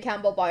about Jamie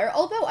Campbell Boyer.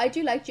 Although I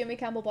do like Jamie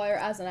Campbell Boyer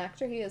as an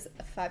actor, he is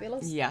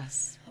fabulous.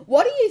 Yes.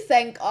 What do you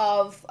think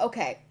of?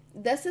 Okay,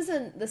 this is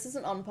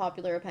an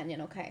unpopular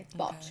opinion. Okay,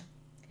 but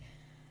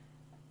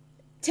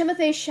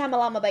Timothy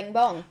Shamalama Bing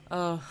Bong.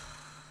 Oh,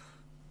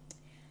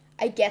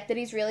 I get that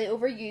he's really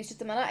overused at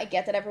the minute. I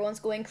get that everyone's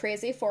going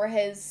crazy for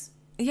his.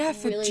 yeah,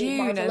 for Really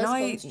June, and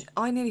marvellous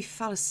I nearly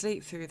fell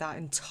asleep through that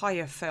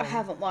entire film. I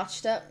haven't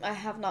watched it. I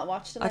have not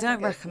watched it. I don't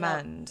think it's not-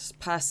 recommend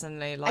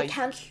personally. Like, I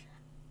can't.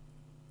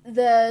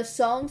 The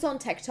songs on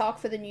TikTok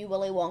for the new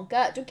Willy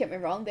Wonka, don't get me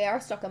wrong, they are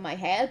stuck in my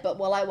head, but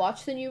will I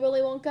watch the new Willy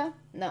Wonka?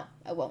 No,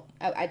 I won't.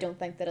 I don't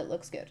think that it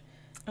looks good.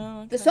 Oh,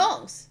 okay. The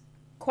songs,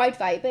 quite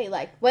vibey,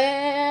 like,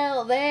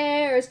 well,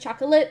 there's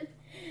chocolate,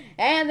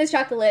 and there's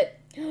chocolate.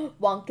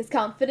 Wonka's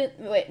confident.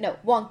 Wait, no,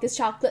 Wonka's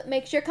chocolate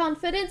makes your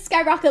confidence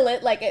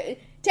skyrocket. Like,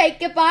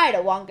 take a bite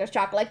of Wonka's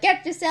chocolate,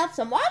 get yourself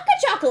some Wonka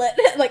chocolate.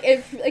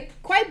 like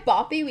quite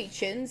boppy wee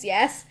tunes,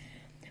 yes.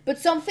 But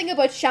something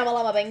about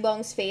Shamalama Bing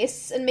Bong's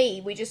face and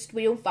me, we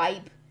don't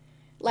vibe.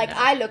 Like, No.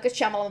 I look at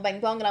Shamalama Bing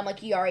Bong and I'm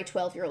like, you are a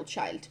 12-year-old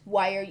child.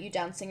 Why are you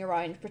dancing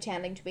around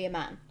pretending to be a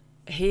man?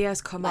 He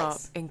has come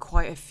Nice. up in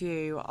quite a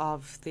few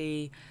of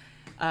the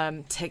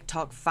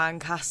TikTok fan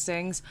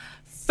castings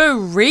for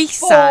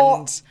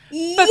Resand.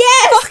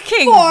 Yes!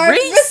 fucking for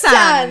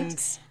Resand.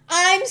 Resand!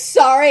 I'm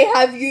sorry,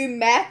 have you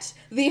met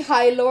the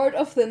High Lord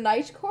of the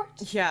Night Court?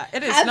 Yeah,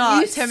 it is Have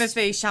not you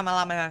Timothy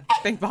Shamalama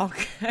Bing Bong.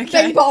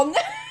 Okay. Bing Bong.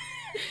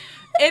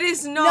 It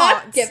is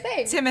not,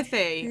 giving.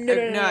 Timothy.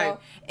 No.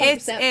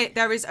 It's 100%. it.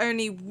 There is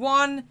only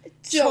one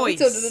choice.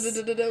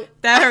 No.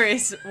 There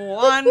is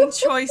one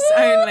choice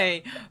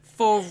only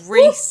for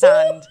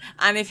Resand.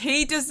 And if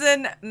he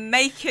doesn't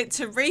make it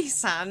to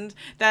Resand,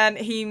 then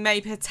he may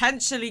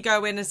potentially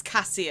go in as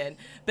Cassian.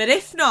 But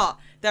if not,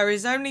 there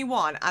is only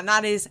one, and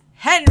that is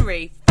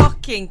Henry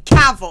fucking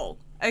Cavill.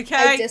 Okay?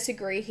 I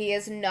disagree. He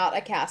is not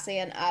a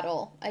Cassian at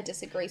all. I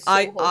disagree so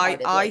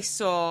wholeheartedly. I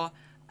saw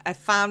a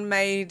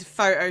fan-made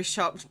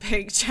photoshopped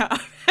picture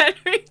of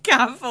Henry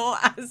Cavill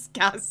as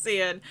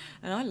Cassian,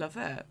 and I love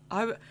it.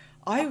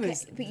 I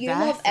was But you there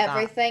love for that.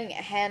 everything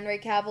Henry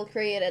Cavill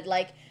created.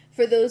 Like,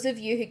 for those of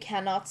you who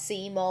cannot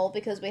see Mol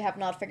because we have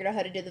not figured out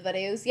how to do the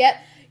videos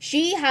yet,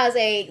 she has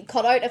a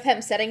cutout of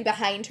him sitting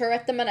behind her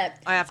at the minute.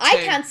 I have I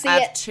two. can't see I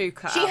have it. two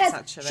cutouts, she has,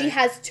 actually. She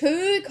has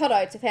two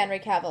cutouts of Henry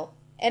Cavill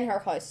in her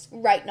house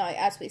right now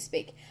as we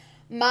speak.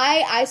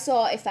 I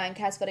saw a fan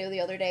cast video the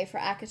other day for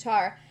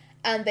Akatar,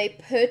 and they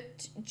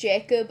put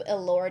Jacob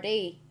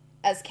Elordi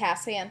as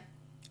Cassian.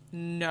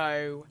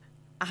 No,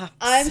 I'm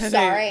absolutely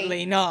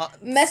sorry.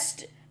 not.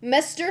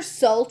 Mr.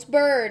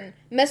 Saltburn,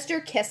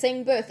 Mr.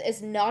 Kissing Booth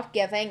is not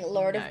giving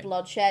Lord No. of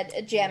Bloodshed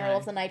a general No.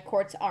 of the Night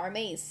Court's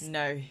armies.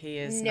 No, he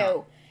is No.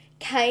 not.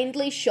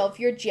 kindly shove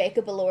your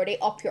Jacob Elordi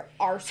up your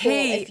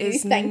arsehole if you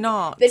think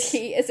not. that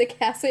he is a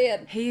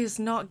Cassian. He is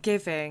not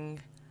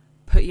giving,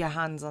 put your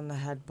hands on the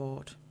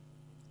headboard.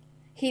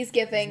 He's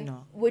giving,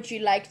 not. would you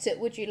like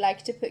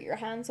to put your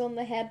hands on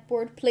the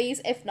headboard,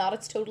 please? If not,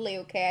 it's totally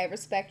okay. I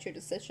respect your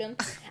decision.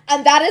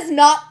 And that is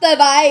not the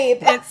vibe.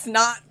 It's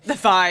not the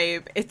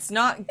vibe. It's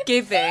not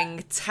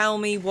giving, tell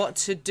me what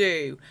to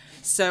do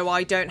so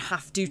I don't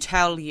have to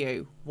tell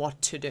you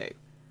what to do.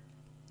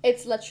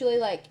 It's literally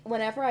like,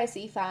 whenever I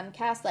see fan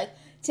cast, like,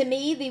 to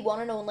me, the one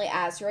and only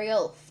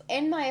Azrael,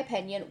 in my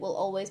opinion, will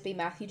always be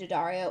Matthew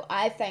Daddario.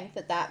 I think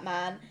that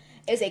man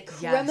is a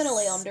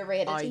criminally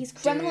underrated. He's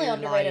criminally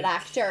underrated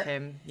actor.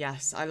 Him.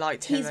 Yes, I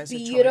liked him as a choice.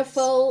 He's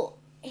beautiful.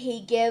 He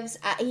gives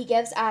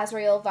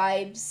Azrael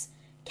vibes.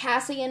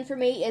 Cassian for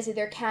me is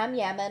either Cam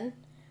Yemen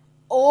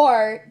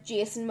or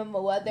Jason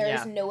Momoa. There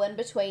is no in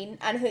between.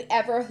 And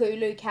whoever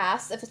Hulu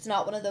casts, if it's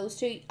not one of those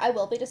two, I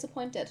will be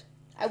disappointed.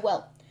 I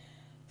will.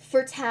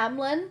 For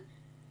Tamlin,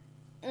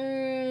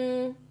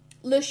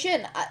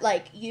 Lucian,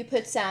 like, you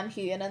put Sam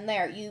Heughan in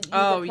there. You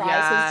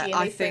reprise his Jamie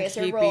I think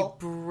Fraser he'd role.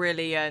 be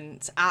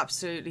brilliant.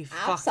 Absolutely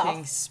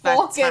fucking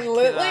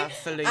spectacular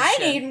for Lucian. I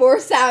need more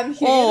Sam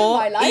Heughan in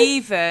my life.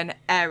 Even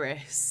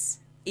Eris.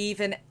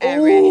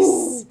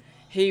 Ooh,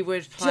 he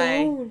would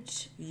play.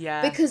 Don't.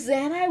 Yeah. Because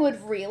then I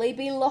would really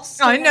be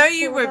lost. I know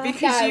you would, that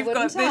because guy, you've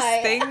got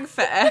this thing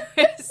for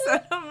Eris.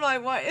 And I'm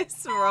like, what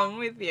is wrong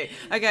with you?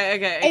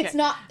 Okay. It's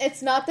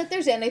not that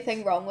there's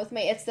anything wrong with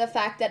me. It's the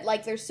fact that,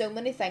 like, there's so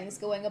many things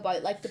going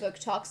about, like, the book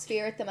talk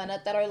sphere at the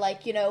minute that are,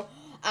 like, you know,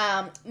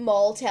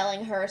 Maul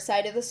telling her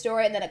side of the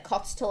story, and then it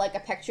cuts to, like, a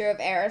picture of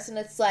Eris, and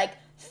it's like,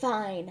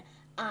 fine,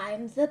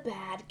 I'm the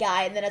bad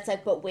guy, and then it's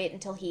like, but wait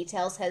until he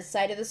tells his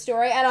side of the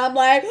story, and I'm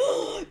like,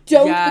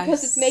 don't,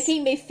 because it's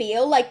making me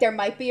feel like there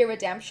might be a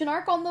redemption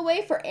arc on the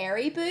way for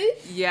Eribu.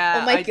 Yeah,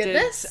 oh my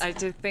goodness, I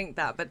did think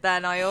that, but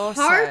then I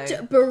also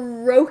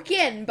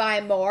heartbroken by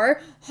Moore,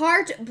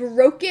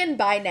 heartbroken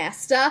by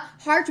Nesta,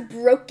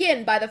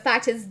 heartbroken by the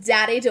fact his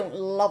daddy don't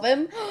love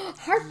him,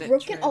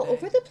 heartbroken all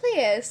over the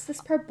place. This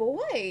poor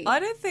boy. I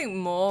don't think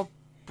Moore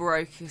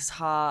broke his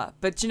heart,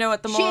 but do you know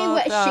what?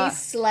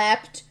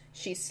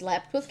 She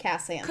slept with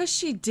Cassian. Because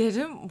she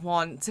didn't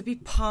want to be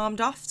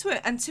palmed off to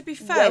it. And to be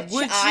fair,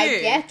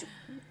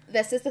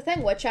 this is the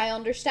thing, which I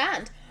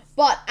understand.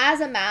 But as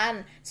a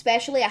man,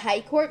 especially a high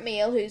court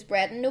male who's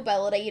bred in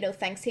nobility, you know,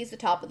 thinks he's the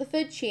top of the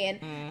food chain,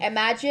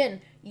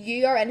 imagine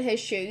you are in his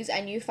shoes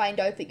and you find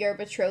out that your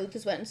betrothed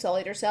has went and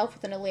sullied herself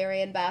with an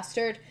Illyrian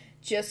bastard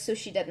just so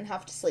she didn't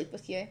have to sleep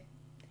with you.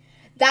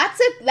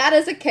 That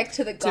is a kick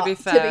to the gut. To be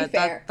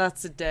fair.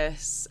 That's a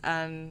diss.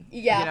 And,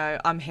 you know,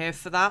 I'm here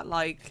for that.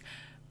 Like...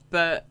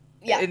 But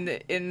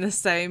in the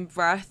same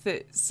breath,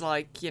 it's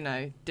like, you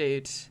know,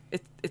 dude,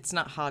 it's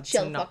not hard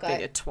to not be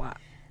a twat,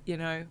 you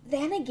know?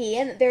 Then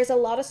again, there's a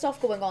lot of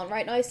stuff going on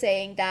right now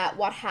saying that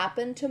what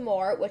happened to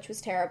Moore, which was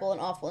terrible and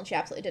awful, and she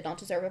absolutely did not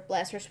deserve it,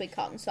 bless her sweet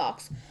cotton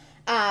socks.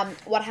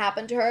 What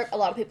happened to her, a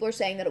lot of people are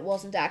saying that it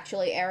wasn't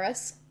actually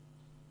Eris,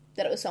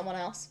 that it was someone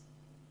else.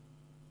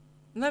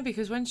 No,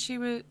 because when she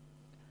was...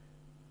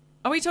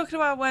 Are we talking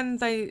about when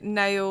they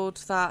nailed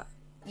that...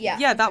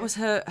 Yeah, that was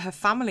her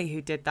family who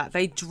did that.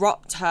 They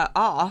dropped her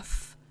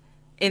off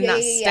in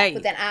that state.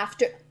 But then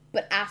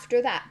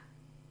after that.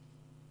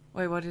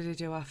 Wait, what did he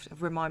do after?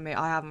 Remind me,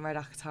 I haven't read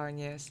ACOTAR in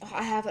years. Oh,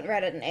 I haven't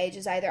read it in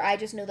ages either. I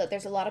just know that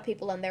there's a lot of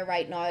people in there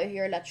right now who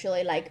are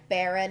literally like,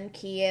 Baron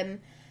came,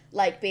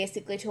 like,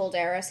 basically told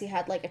Eris he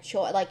had like a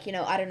choice, like, you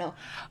know, I don't know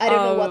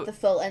what the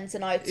full ins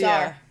and outs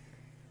are.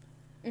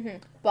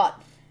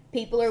 But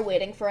people are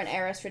waiting for an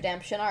Eris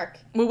redemption arc.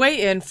 We're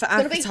waiting for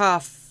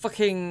ACOTAR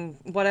fucking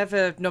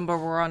whatever number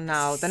we're on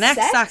now. The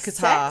next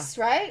ACOTAR. 6,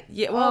 right?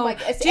 Yeah, well, oh my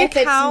God. Do you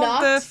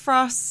count the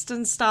Frost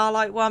and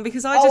Starlight one?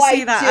 Because I just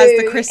see that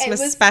as the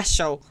Christmas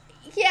special.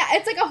 Yeah,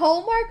 it's like a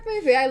Hallmark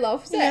movie. I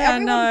loved it. Yeah,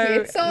 Everyone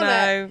hates on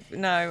it.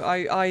 No.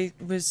 I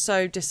was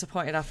so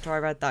disappointed after I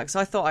read that because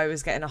I thought I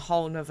was getting a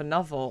whole nother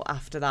novel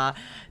after that.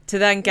 To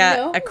then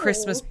get a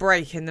Christmas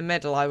break in the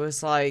middle, I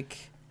was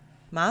like...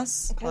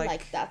 Maz, I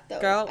like that though.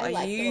 Girl,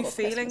 are you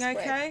feeling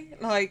okay?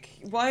 Like,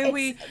 why are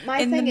we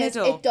in the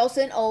middle? It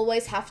doesn't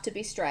always have to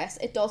be stress.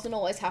 It doesn't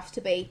always have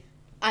to be,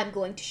 I'm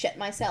going to shit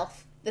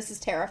myself. This is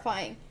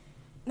terrifying.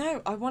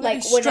 No, I want to be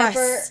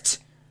stressed.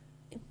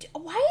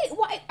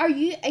 Why are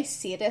you a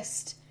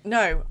sadist?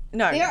 No.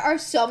 There are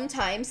some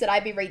times that I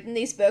be reading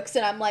these books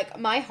and I'm like,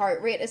 my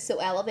heart rate is so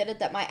elevated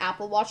that my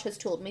Apple Watch has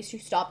told me to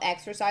stop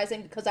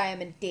exercising because I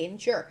am in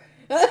danger.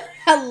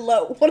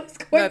 Hello, what is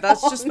going on? No,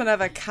 that's just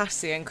whenever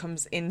Cassian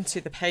comes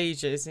into the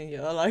pages and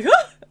you're like,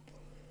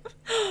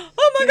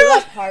 oh my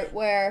God. That part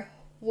where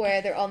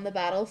they're on the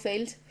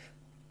battlefield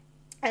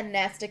and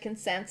Nesta can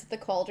sense that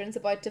the cauldron's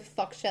about to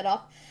fuck shit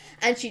up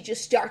and she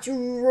just starts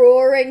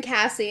roaring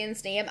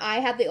Cassian's name. I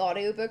had the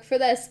audiobook for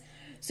this,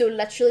 so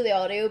literally the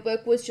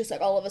audiobook was just like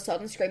all of a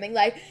sudden screaming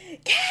like,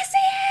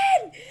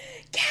 Cassian!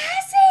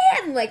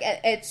 Like,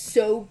 it's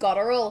so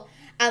guttural.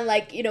 And,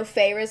 like, you know,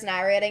 Feyre's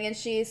narrating, and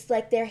she's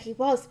like, there he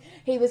was.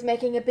 He was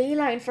making a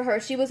beeline for her.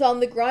 She was on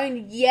the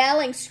ground,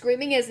 yelling,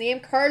 screaming his name,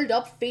 curled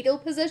up, fetal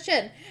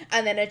position.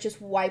 And then it just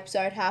wipes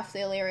out half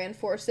the Illyrian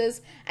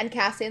forces. And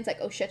Cassian's like,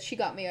 oh shit, she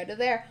got me out of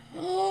there.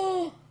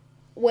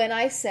 When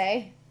I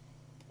say,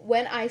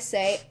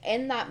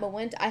 in that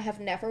moment, I have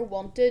never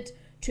wanted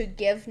to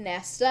give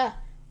Nesta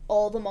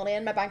all the money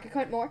in my bank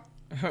account more.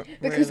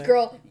 Because,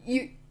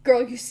 Really?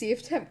 girl, you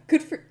saved him.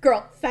 Good for,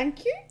 girl,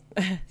 thank you.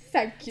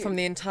 Thank you. From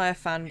the entire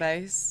fan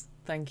base,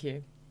 thank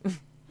you.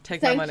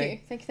 Take my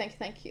money.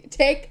 Thank you.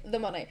 Take the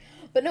money.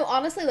 But no,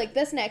 honestly, like,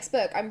 this next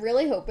book, I'm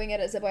really hoping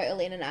it is about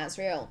Elaine and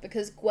Asriel,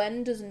 because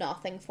Gwen does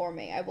nothing for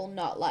me, I will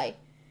not lie.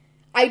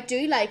 I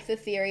do like the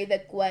theory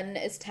that Gwen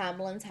is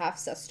Tamlin's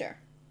half-sister.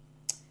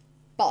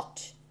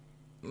 But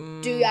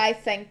do I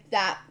think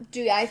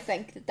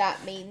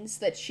that means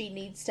that she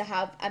needs to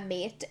have a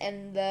mate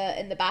in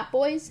the Bat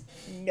Boys?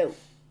 No.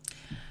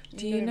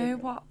 Do you know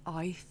what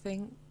I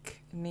think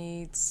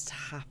needs to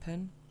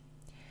happen?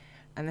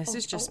 And this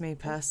is just me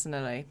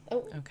personally.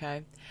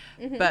 Okay.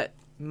 Mm-hmm. But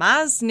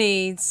Maz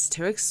needs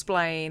to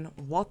explain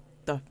what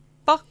the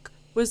fuck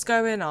was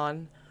going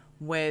on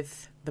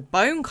with the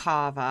Bone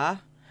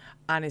Carver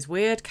and his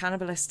weird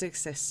cannibalistic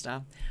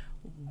sister.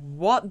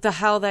 What the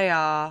hell they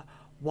are,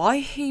 why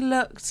he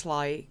looked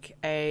like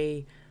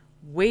a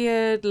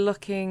weird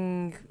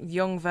looking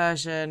young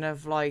version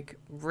of like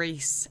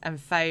Rhys and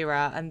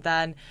Feyre, and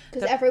then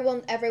because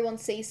everyone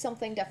sees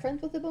something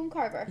different with the Bone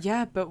Carver.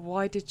 Yeah, but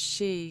why did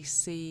she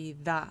see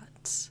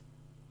that?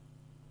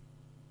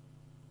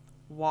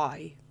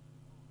 Why?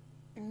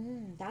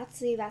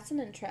 That's an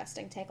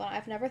interesting take on it.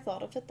 I've never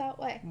thought of it that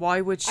way.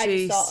 Why would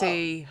she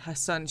see her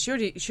son? She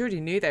already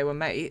knew they were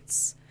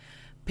mates.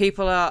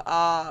 People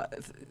are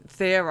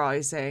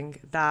theorizing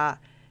that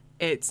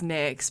it's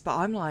Nyx, but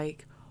I'm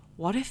like,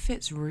 what if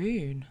it's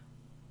Rune?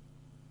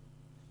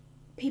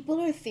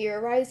 People are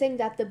theorizing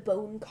that the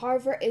Bone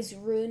Carver is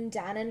Rune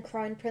Danon,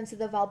 Crown Prince of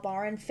the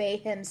Valbaran Fae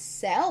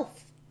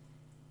himself.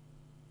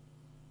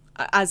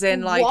 As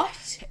in, like,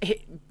 what?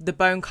 The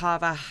Bone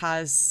Carver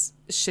has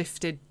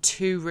shifted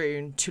to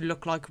Rune to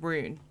look like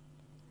Rune.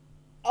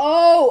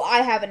 Oh, I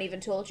haven't even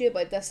told you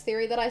about this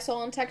theory that I saw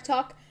on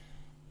TikTok.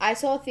 I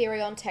saw a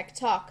theory on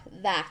TikTok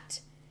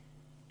that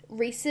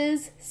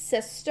Rhys's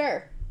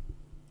sister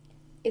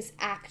is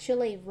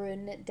actually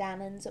Rune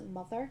Danon's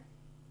mother.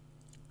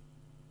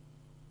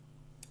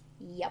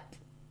 Yep.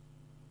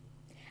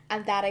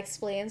 And that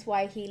explains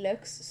why he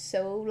looks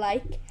so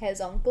like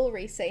his uncle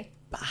Rhys.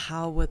 But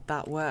how would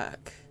that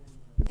work?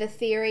 The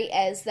theory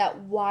is that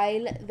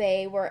while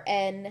they were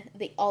in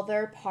the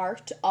other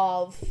part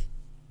of...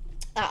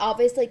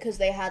 obviously, because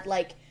they had,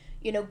 like,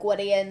 you know,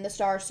 Gwydion, the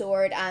Star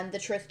Sword, and the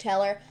Truth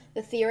Teller,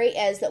 the theory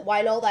is that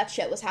while all that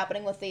shit was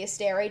happening with the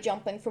Asteri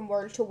jumping from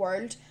world to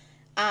world,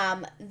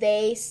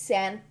 they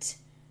sent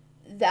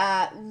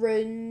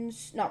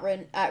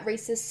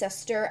Rhys's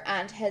sister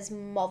and his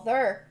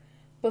mother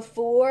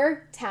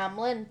before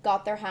Tamlin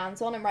got their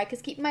hands on him, right?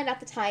 Because keep in mind, at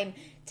the time,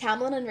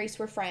 Tamlin and Rhys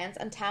were friends,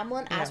 and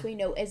Tamlin, as we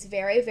know, is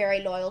very,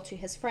 very loyal to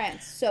his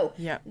friends. So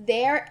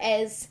there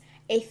is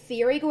a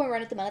theory going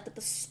around at the minute that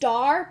the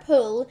Star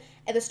Pool,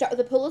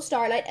 the Pool of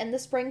Starlight in the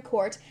Spring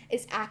Court,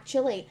 is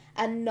actually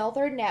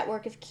another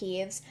network of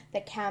caves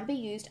that can be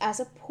used as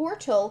a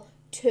portal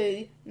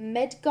to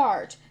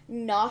Midgard,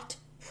 not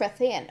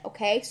Prythian,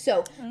 okay?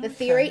 So the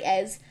theory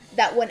is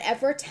that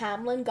whenever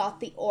Tamlin got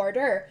the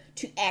order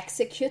to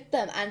execute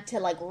them and to,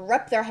 like,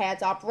 rip their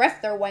heads off,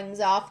 rip their wings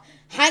off,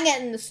 hang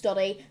it in the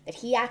study, that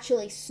he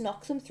actually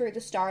snuck them through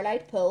the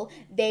Starlight Pool.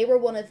 They were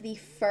one of the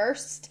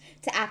first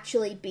to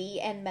actually be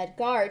in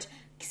Midgard,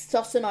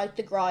 sussing out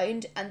the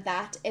ground, and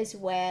that is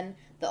when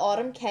the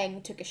Autumn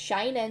King took a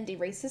shine into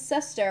Rhys's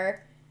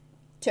sister,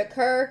 took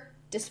her,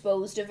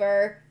 disposed of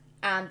her,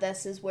 and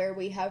this is where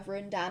we have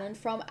Rune Danon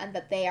from, and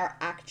that they are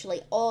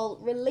actually all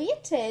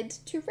related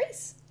to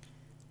Rhys.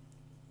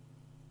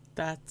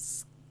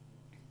 That's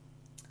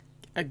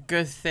a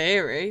good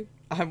theory.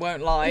 I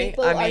won't lie.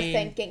 People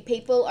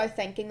are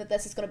thinking that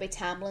this is going to be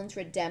Tamlin's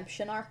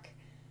redemption arc,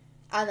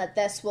 and that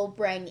this will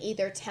bring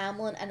either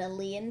Tamlin and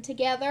Elaine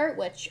together,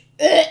 which...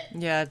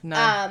 yeah,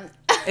 no.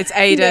 It's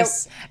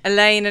Adis. No.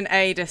 Elaine and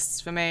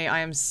Adis for me. I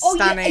am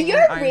stunning.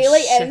 You're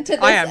really into this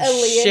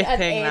Elaine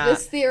and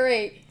Adis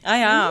theory. I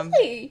am.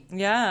 Really?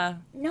 Yeah.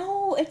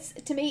 No,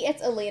 to me,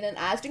 it's Elaine and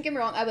Az. Don't get me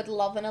wrong, I would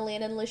love an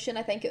Elaine and Lucian.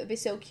 I think it would be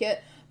so cute.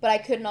 But I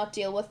could not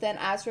deal with then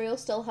Asriel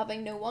still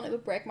having no one. It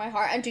would break my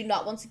heart. And do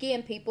not, once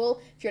again,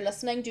 people, if you're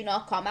listening, do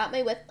not come at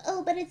me with,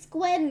 oh, but it's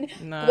Gwen.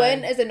 No.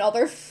 Gwen is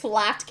another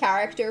flat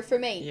character for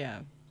me. Yeah.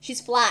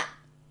 She's flat.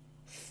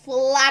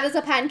 Flat as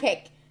a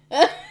pancake.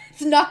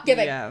 It's not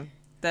giving. Yeah.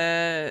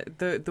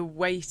 The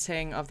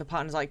weighting of the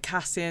partners, like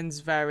Cassian's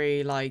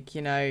very, like,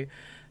 you know,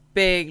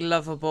 big,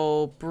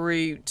 lovable,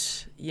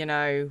 brute, you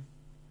know.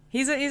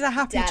 He's a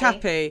happy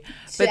chappy.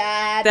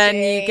 But then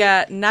you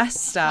get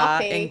Nesta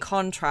in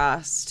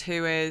contrast,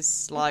 who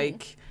is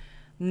like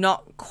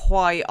not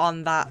quite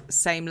on that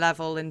same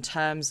level in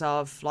terms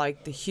of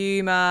like the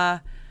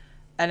humour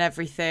and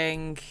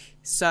everything.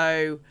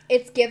 So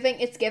It's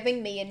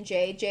giving me and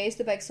Jay. Jay's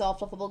the big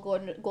soft, lovable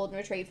golden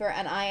retriever,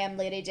 and I am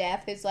Lady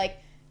Death, who's like,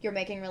 you're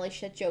making really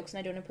shit jokes and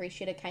I don't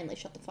appreciate it. Kindly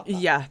shut the fuck up.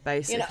 yeah,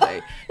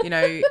 basically.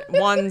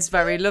 One's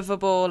very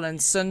lovable and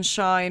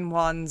sunshine,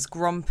 one's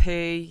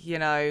grumpy, the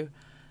others.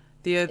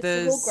 It's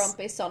the whole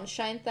grumpy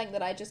sunshine thing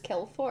that I just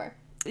kill for.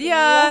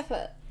 Yeah. Love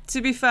it.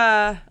 To be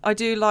fair, I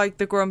do like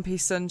the grumpy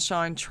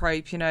sunshine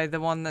trope, the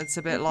one that's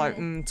a bit like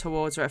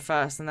towards her at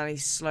first and then he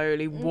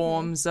slowly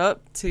warms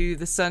up to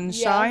the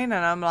sunshine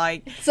and I'm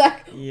like, It's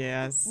like,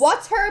 yes.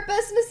 what's her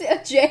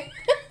business?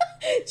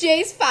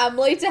 Jay's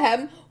family to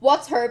him,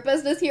 what's her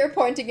business here,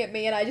 pointing at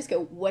me, and I just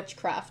go,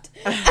 witchcraft.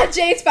 And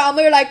Jay's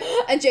family are like,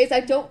 and Jay's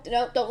like, don't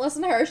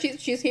listen to her,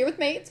 she's here with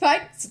me, it's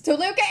fine, it's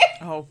totally okay.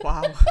 Oh,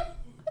 wow.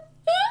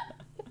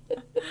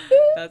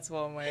 That's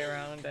one way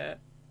around it.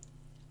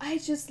 I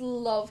just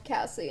love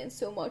Cassian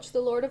so much.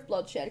 The Lord of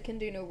Bloodshed can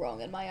do no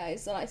wrong in my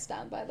eyes, and I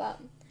stand by that.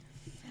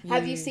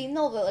 Have you seen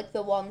all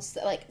the ones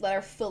that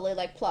are fully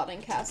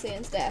plotting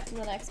Cassian's death in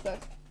the next book?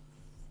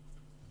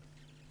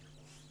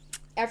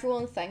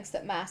 Everyone thinks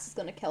that Mass is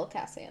going to kill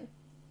Cassian.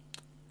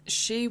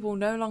 She will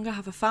no longer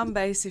have a fan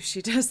base if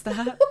she does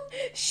that.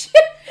 She'll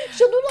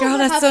no longer Girl,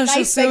 that's have a social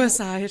nice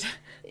suicide.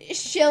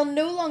 She'll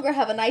no longer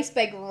have a nice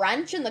big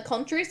ranch in the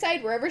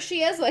countryside, wherever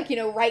she is,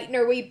 writing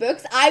her wee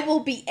books. I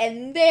will be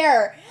in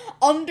there,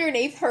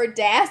 underneath her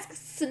desk,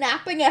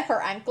 snapping at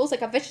her ankles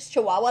like a vicious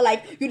chihuahua,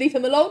 you leave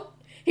him alone.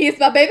 He is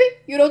my baby.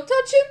 You don't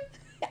touch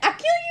him. I'll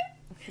kill you.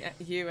 Yeah,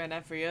 you and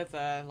every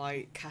other,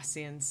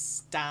 Cassian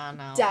stan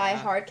out Die there.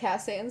 hard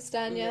Cassian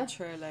stan, yeah.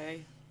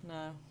 Literally.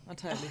 No, I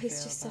totally feel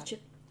He's just that. such a...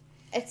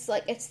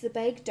 It's the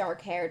big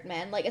dark-haired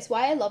men. It's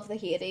why I love the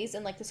Hades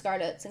and, the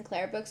Scarlet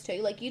Sinclair books,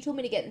 too. You told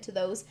me to get into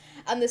those.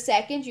 And the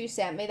second you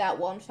sent me that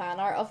one fan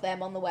art of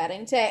them on the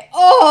wedding day,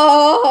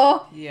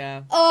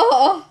 Yeah.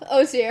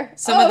 Oh, dear.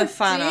 Some of the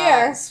fan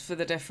arts for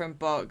the different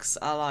books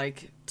are,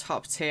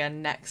 top tier,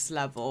 next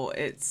level.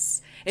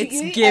 It's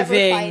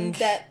giving...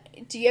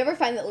 Do you ever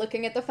find that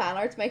looking at the fan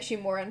arts makes you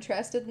more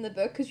interested in the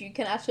book? Because you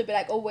can actually be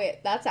like, oh, wait,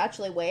 that's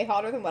actually way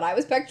hotter than what I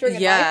was picturing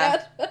in my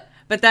head.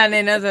 But then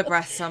in other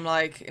breaths, I'm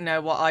like,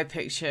 what I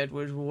pictured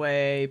was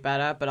way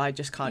better, but I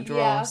just can't draw.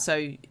 Yeah. So,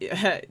 You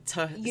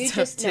tough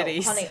just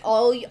titties. know,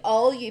 honey,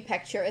 all you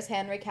picture is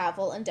Henry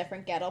Cavill in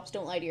different get-ups.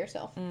 Don't lie to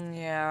yourself.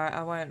 Yeah,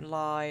 I won't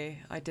lie.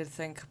 I did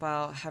think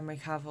about Henry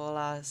Cavill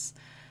as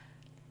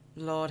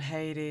Lord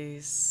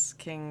Hades,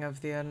 King of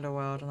the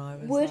Underworld, and I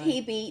was Would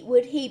he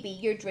be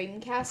your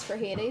dream cast for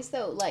Hades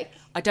though?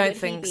 I don't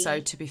think so,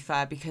 to be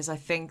fair, because I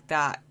think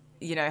that,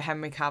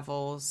 Henry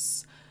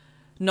Cavill's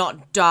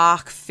not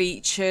dark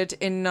featured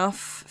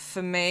enough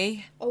for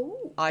me.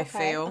 Oh, I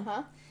okay, feel.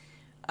 uh-huh.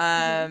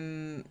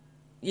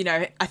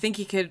 I think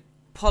he could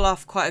pull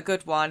off quite a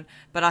good one,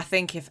 but I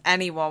think if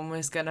anyone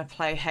was going to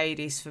play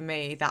Hades for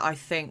me that I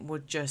think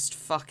would just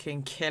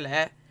fucking kill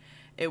it,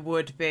 it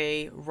would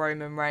be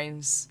Roman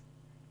Reigns.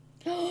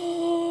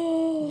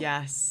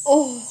 Yes.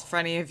 Oh. For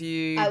any of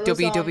you I was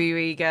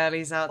WWE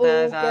girlies out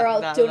there.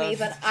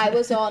 I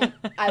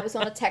was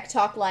on a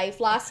TikTok live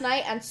last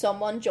night and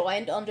someone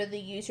joined under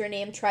the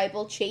username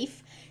Tribal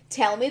Chief.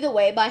 Tell me the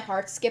way my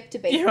heart skipped a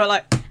beat. You were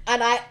like...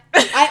 And I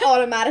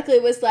automatically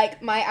was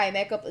like, my eye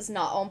makeup is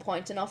not on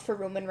point enough for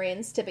Roman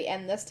Reigns to be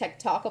in this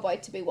TikTok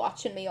about to be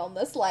watching me on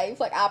this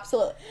live.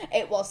 Absolutely.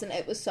 It wasn't.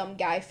 It was some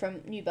guy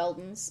from New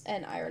Buildings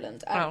in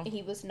Ireland. And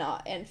he was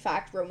not, in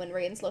fact, Roman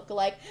Reigns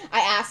lookalike.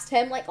 I asked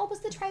him, was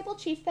the Tribal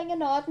Chief thing a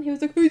nod? And he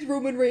was like, who's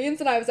Roman Reigns?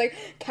 And I was like,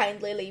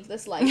 kindly leave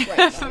this live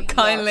right now.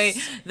 Kindly.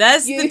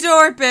 There's the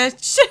door,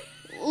 bitch.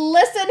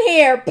 Listen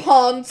here,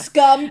 pawn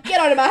scum. Get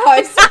out of my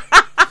house.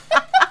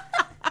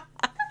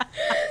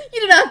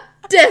 You do not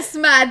diss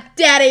my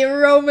daddy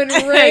Roman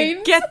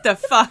Reigns. Get the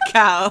fuck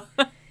out.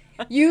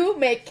 You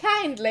may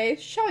kindly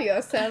show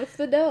yourself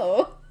the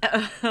door.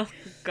 Oh,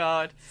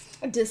 God.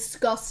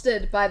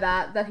 Disgusted by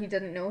that he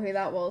didn't know who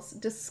that was.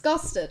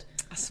 Disgusted.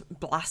 That's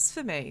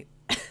blasphemy.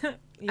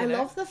 I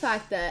love the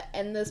fact that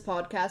in this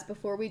podcast,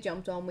 before we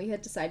jumped on, we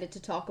had decided to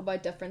talk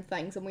about different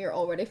things, and we are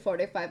already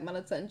 45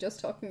 minutes in just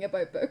talking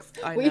about books.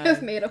 We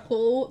have made a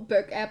whole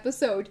book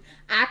episode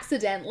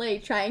accidentally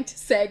trying to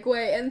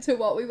segue into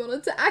what we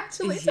wanted to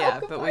actually talk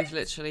about. Yeah, but we've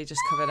literally just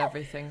covered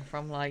everything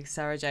from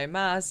Sarah J.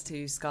 Maas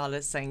to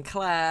Scarlett St.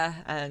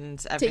 Clair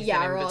and everything to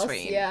Yaros, in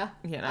between. Yeah.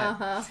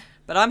 Uh-huh.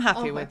 But I'm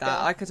happy with that.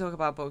 God. I could talk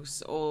about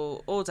books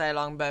all day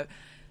long, but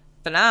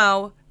for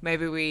now,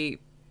 maybe we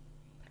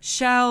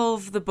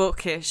shelve the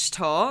bookish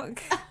talk.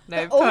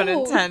 No pun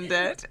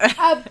intended.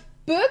 A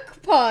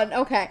book pun.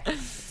 Okay.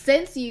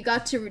 Since you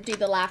got to do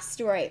the last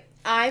story,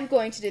 I'm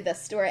going to do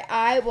this story.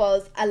 I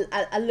was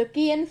a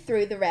looking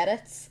through the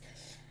Reddits,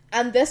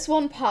 and this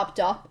one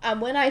popped up,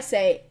 and when I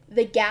say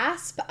the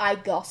gasp, I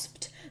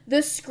gasped.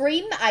 The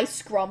scream, I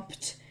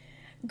scrumped.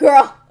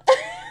 Girl.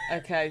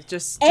 Okay,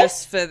 just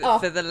for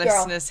the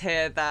listeners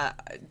here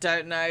that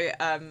don't know,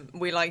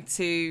 we like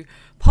to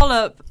pull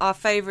up our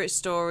favourite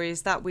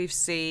stories that we've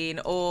seen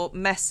or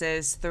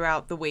messes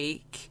throughout the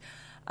week.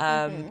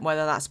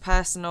 whether that's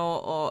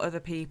personal or other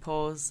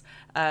people's.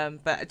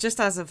 But just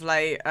as of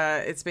late,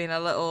 it's been a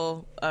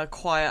little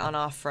quiet on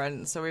our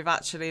front. So we've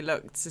actually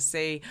looked to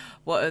see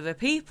what other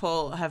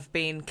people have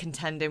been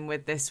contending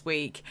with this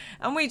week.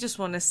 And we just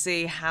want to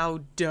see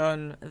how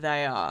done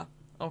they are.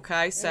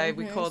 Okay, so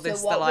we call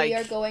this what the, like, we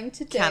are going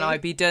to do, Can I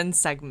Be Done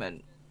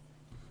segment.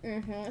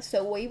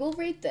 So we will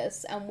read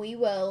this and we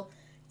will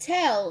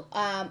tell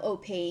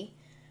OP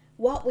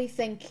what we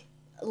think,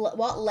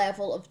 what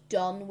level of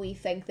done we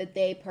think that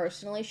they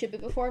personally should be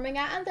performing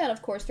at, and then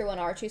of course throw in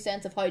our 2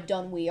 cents of how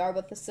done we are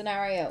with the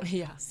scenario.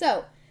 Yeah.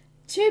 So,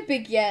 to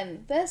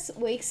begin this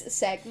week's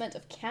segment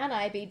of Can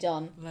I Be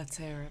Done? Let's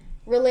hear it.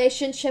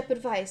 Relationship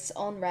advice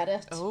on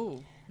Reddit.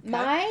 Oh. Okay.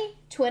 My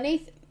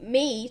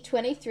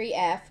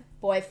 23F,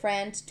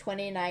 boyfriend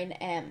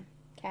 29M.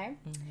 Okay?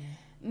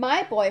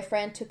 My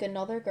boyfriend took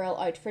another girl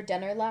out for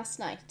dinner last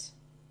night.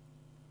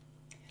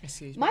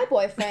 Excuse me. My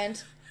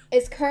boyfriend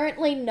is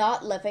currently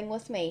not living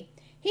with me.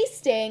 He's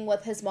staying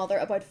with his mother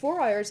about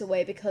 4 hours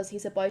away because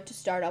he's about to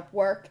start up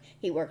work.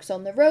 He works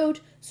on the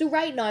road, so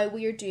right now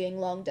we are doing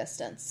long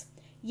distance.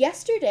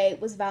 Yesterday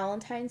was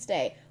Valentine's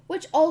Day,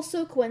 which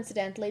also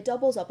coincidentally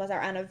doubles up as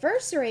our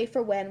anniversary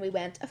for when we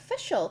went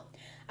official.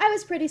 I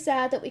was pretty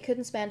sad that we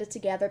couldn't spend it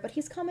together, but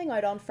he's coming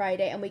out on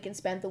Friday and we can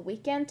spend the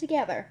weekend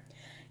together.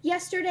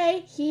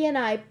 Yesterday, he and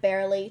I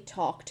barely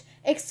talked.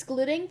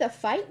 Excluding the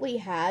fight we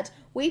had,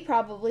 we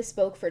probably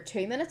spoke for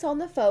 2 minutes on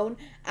the phone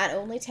and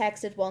only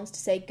texted once to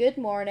say good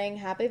morning,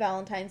 happy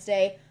Valentine's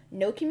Day.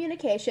 No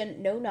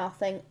communication, no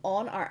nothing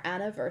on our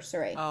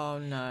anniversary. Oh,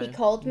 no. He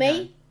called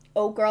me.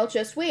 Oh, girl,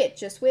 just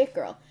wait,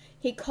 girl.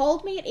 He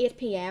called me at 8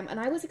 p.m. and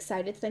I was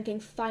excited thinking,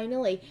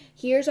 finally,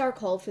 here's our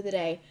call for the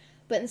day.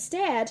 But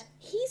instead,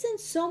 he's in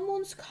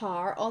someone's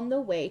car on the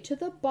way to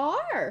the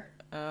bar.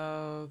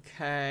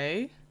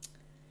 Okay.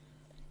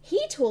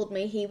 He told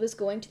me he was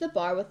going to the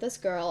bar with this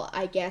girl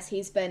I guess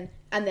he's been,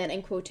 and then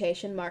in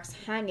quotation marks,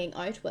 hanging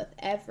out with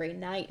every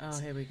night. Oh,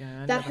 here we go.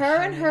 That her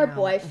and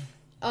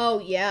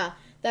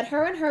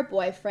her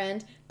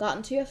boyfriend got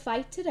into a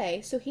fight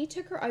today, so he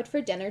took her out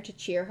for dinner to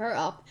cheer her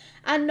up,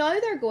 and now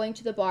they're going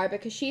to the bar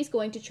because she's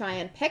going to try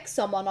and pick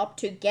someone up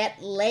to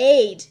get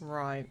laid.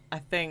 Right. I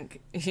think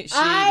she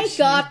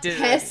got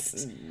didn't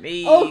pissed.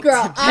 need Oh,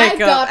 girl, to I pick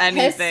got up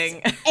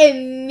anything. pissed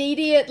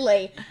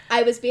immediately.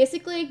 I was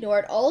basically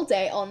ignored all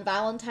day on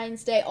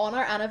Valentine's Day on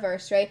our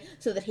anniversary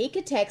so that he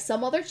could take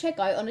some other chick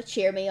out on a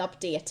cheer me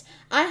up date.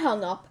 I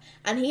hung up,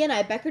 and he and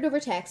I bickered over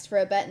text for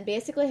a bit, and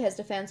basically his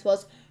defense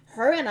was,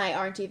 her and I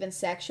aren't even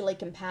sexually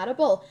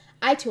compatible.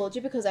 I told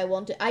you because I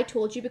wanted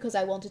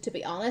to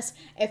be honest.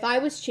 If I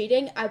was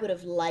cheating, I would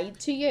have lied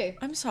to you.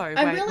 I'm sorry.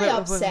 I'm really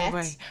upset.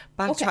 Wait.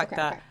 Backtrack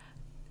that. Okay.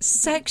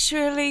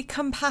 Sexually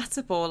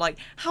compatible? Like,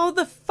 how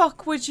the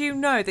fuck would you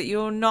know that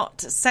you're not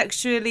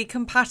sexually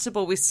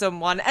compatible with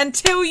someone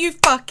until you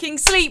fucking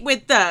sleep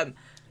with them?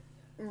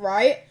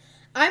 Right?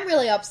 I'm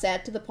really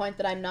upset to the point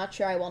that I'm not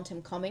sure I want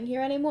him coming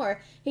here anymore.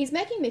 He's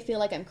making me feel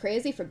like I'm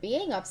crazy for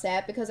being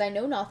upset because I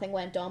know nothing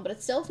went on, but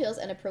it still feels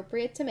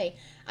inappropriate to me.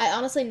 I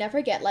honestly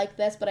never get like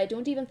this, but I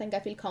don't even think I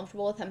feel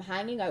comfortable with him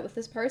hanging out with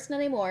this person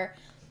anymore.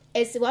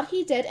 Is what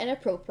he did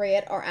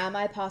inappropriate, or am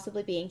I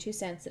possibly being too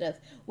sensitive?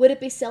 Would it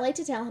be silly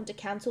to tell him to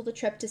cancel the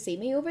trip to see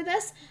me over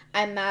this?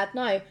 I'm mad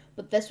now,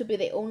 but this would be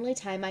the only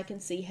time I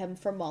can see him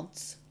for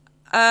months.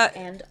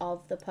 End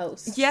of the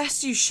post.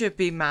 Yes, you should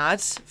be mad,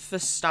 for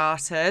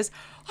starters.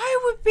 I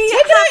would be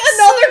taking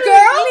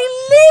out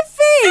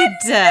livid.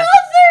 Another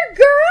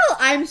girl!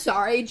 I'm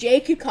sorry, Jay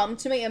could come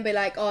to me and be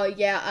like, oh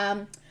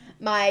yeah,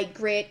 my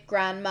great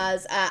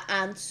grandma's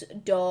aunt's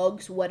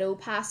dog's widow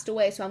passed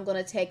away, so I'm going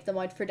to take them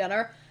out for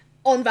dinner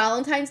on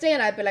Valentine's Day,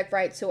 and I'd be like,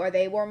 right, so are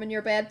they warming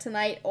your bed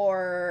tonight,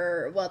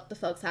 or what the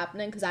fuck's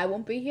happening, because I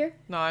won't be here?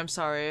 No, I'm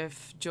sorry.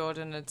 If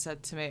Jordan had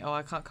said to me, oh,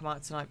 I can't come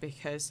out tonight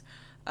because,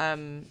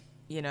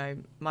 you know,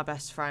 my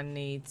best friend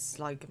needs,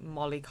 like,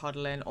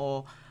 mollycoddling,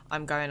 or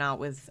I'm going out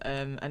with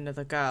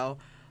another girl,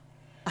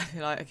 I'd be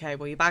like, okay,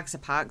 well, your bags are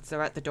packed,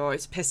 they're at the door,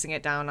 it's pissing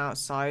it down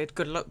outside,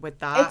 good luck with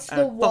that. It's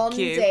the one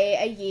day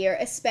a year,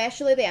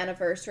 especially the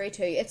anniversary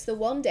too. It's the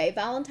one day,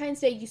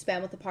 Valentine's Day, you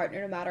spend with a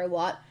partner no matter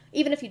what.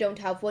 Even if you don't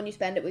have one, you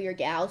spend it with your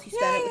gals, you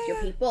spend it with your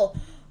people.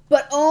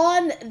 But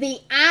on the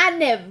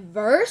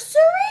anniversary,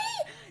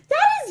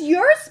 that is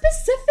your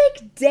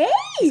specific day.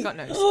 He's got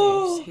no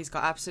excuse. He's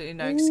got absolutely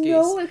no excuse.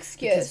 No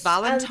excuse. Because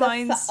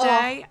Valentine's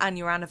Day and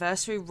your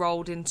anniversary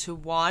rolled into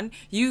one.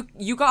 You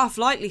got off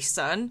lightly,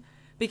 son.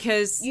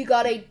 Because you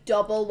got a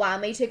double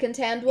whammy to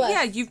contend with.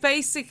 Yeah, you've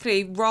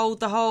basically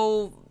rolled the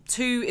whole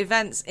 2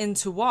 events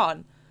into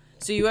one.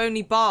 So you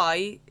only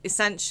buy,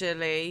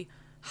 essentially,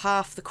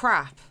 half the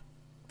crap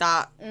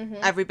that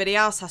everybody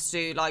else has to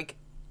do. Like,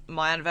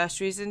 my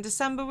anniversary is in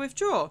December,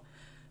 withdraw.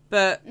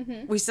 But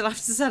we still have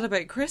to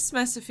celebrate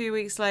Christmas a few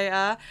weeks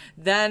later.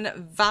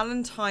 Then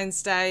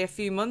Valentine's Day a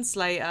few months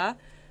later.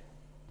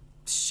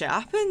 Shit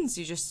happens.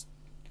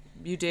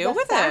 You deal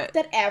with it. The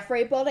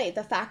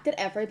fact that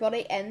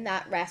everybody in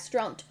that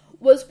restaurant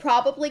was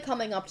probably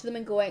coming up to them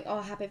and going,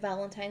 "Oh, happy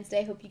Valentine's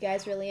Day. Hope you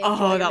guys really enjoy."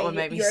 Oh, that would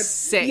make me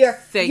sick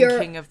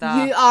thinking of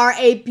that. You are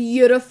a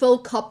beautiful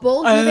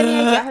couple. Do you have any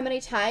idea how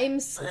many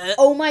times?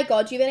 Oh my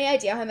god, do you have any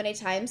idea how many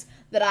times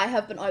that I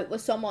have been out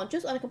with someone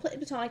just on a completely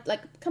platonic,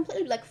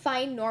 completely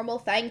fine, normal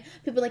thing?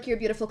 People like, "You're a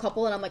beautiful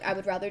couple," and I'm like, "I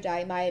would rather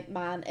die. My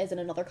man is in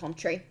another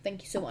country.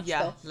 Thank you so much."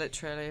 Yeah, though.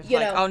 literally. You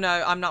know. Oh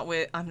no, I'm not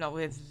with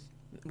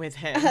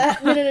him.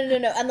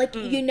 No.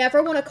 And you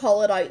never want to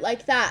call it out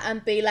like that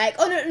and be like,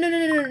 "Oh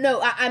no,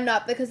 I'm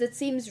not," because it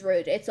seems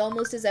rude. It's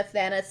almost as if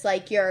then it's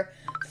like you're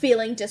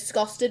feeling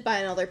disgusted by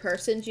another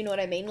person. Do you know what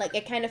I mean? Like,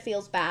 it kind of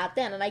feels bad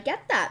then, and I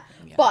get that.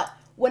 Yeah. But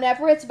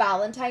whenever it's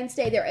Valentine's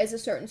Day, there is a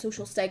certain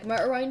social stigma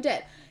around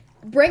it.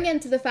 Bring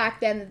into the fact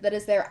then that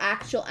is their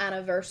actual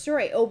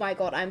anniversary. Oh my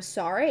god, I'm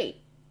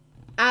sorry.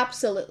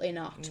 Absolutely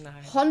not. No.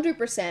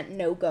 100%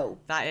 no go.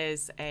 That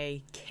is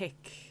a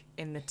kick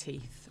in the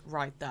teeth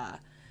right there.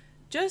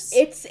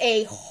 It's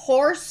a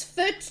horse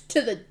foot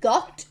to the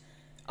gut.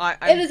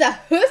 It is a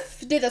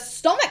hoof to the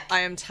stomach. I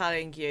am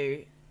telling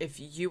you, if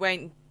you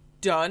ain't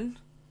done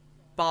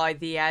by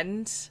the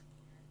end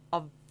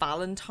of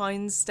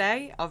Valentine's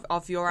Day,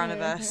 of your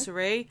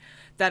anniversary,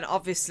 then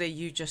obviously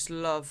you just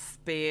love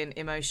being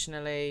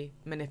emotionally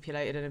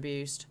manipulated and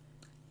abused.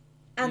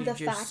 And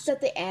fact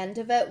that the end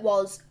of it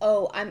was,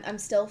 "Oh, I'm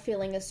still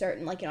feeling a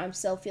certain, I'm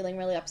still feeling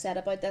really upset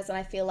about this, and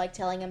I feel like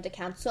telling him to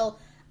cancel.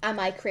 Am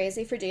I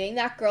crazy for doing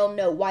that, girl?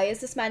 No. Why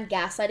is this man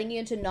gaslighting you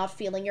into not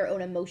feeling your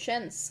own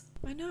emotions?"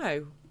 I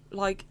know.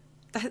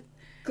 That.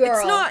 Girl.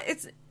 It's not.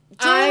 It's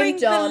I'm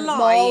done.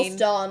 Maul's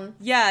done.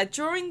 Yeah,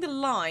 drawing the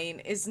line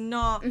is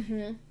not.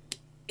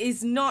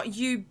 Is not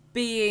you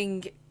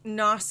being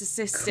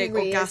narcissistic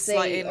crazy, or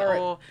gaslighting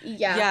or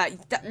yeah.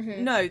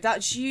 No,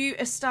 that's you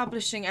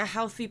establishing a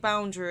healthy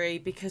boundary,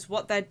 because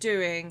what they're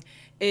doing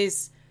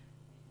is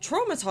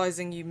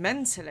traumatizing you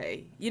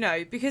mentally,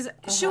 because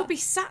she'll be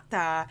sat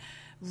there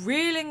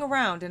reeling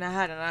around in her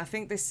head. And I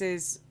think this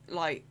is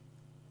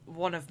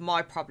one of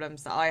my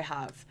problems that I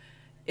have.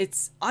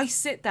 I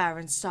sit there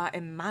and start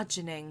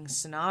imagining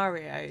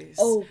scenarios.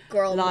 Oh,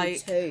 girl, me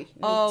too. Me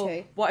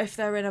too. What if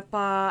they're in a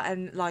bar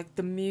and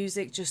the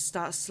music just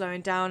starts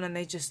slowing down and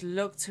they just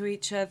look to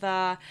each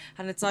other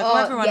and it's like,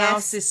 everyone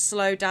else is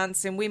slow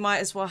dancing, we might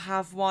as well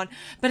have one.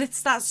 But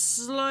it's that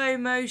slow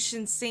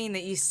motion scene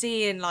that you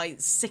see in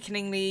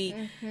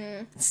sickeningly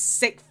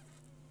sick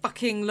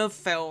fucking love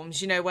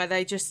films, where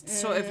they just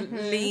sort of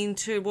lean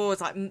towards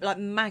like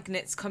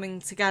magnets coming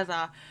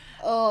together.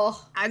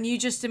 Oh. And you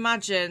just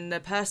imagine the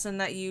person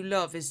that you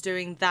love is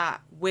doing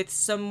that with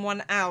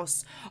someone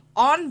else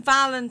on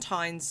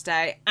Valentine's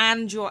Day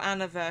and your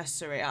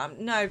anniversary.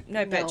 No,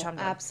 bitch, I'm done.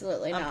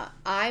 Absolutely not.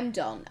 I'm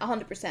done.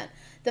 100%.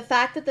 The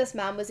fact that this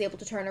man was able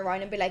to turn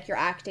around and be like, "You're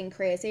acting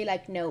crazy,"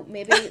 no,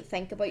 maybe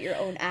think about your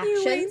own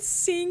actions. You ain't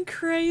seen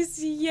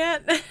crazy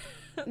yet.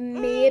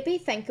 Maybe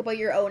think about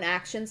your own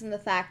actions and the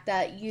fact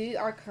that you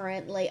are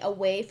currently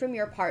away from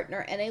your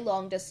partner in a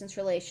long distance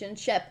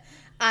relationship,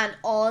 and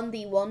on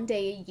the one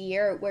day a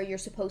year where you're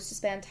supposed to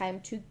spend time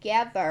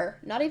together,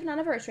 not even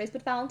anniversaries,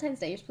 but Valentine's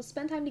Day, you're supposed to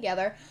spend time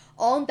together.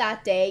 On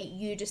that day,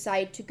 you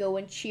decide to go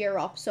and cheer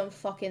up some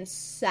fucking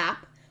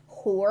sap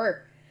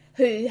whore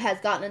who has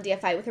gotten into a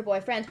fight with her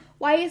boyfriend.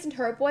 Why isn't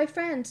her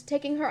boyfriend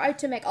taking her out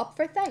to make up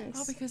for things?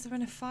 Oh, because they're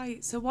in a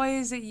fight. So why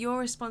is it your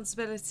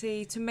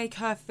responsibility to make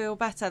her feel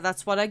better?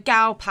 That's what a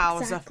gal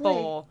pals are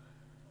for.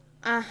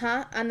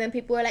 And then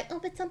people were like, "Oh,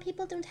 but some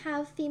people don't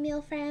have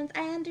female friends."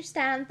 I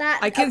understand that.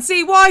 I can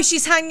see why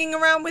she's hanging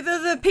around with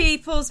other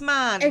people's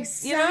man.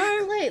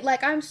 Exactly.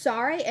 I'm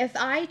sorry if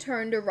I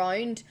turned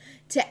around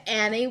to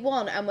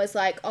anyone and was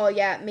like, "Oh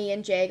yeah, me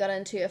and Jay got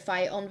into a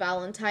fight on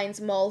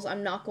Valentine's. Malls,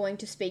 I'm not going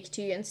to speak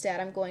to you. Instead,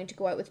 I'm going to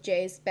go out with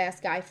Jay's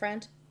best guy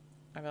friend."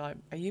 I'd be like,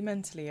 "Are you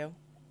mentally ill?"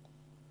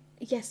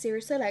 Yeah,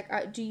 seriously,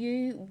 do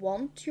you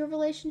want your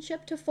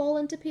relationship to fall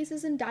into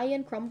pieces and die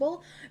and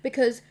crumble?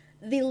 Because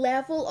the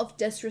level of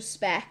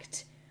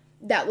disrespect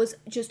that was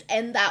just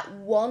in that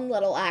one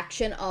little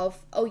action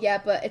of, "Oh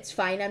yeah, but it's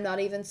fine, I'm not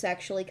even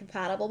sexually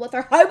compatible with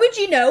her." How would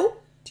you know?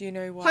 Do you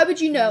know what? How would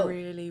you know?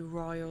 Really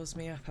riles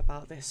me up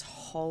about this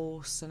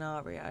whole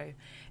scenario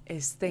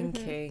is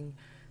thinking,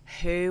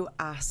 who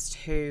asked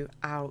who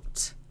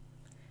out?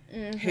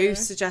 Who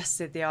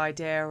suggested the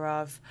idea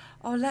of,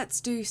 "Oh, let's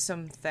do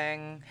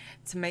something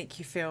to make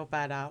you feel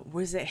better"?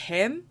 Was it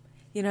him?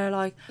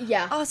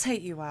 Yeah. "I'll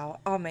take you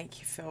out. I'll make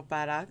you feel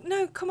better.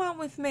 No, come on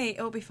with me.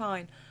 It'll be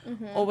fine."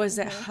 Or was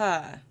it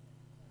her?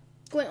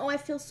 Going, "Oh, I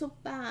feel so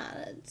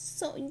bad.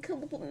 So,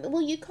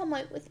 will you come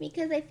out with me?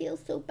 Because I feel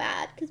so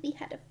bad because we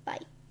had a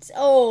fight."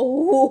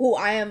 Oh,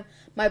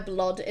 my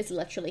blood is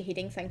literally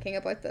heating thinking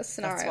about this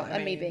scenario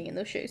and me being in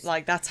those shoes.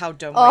 That's how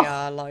dumb we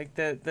are.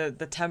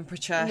 The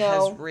temperature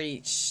has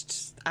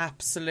reached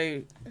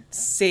absolute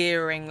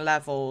searing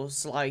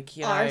levels.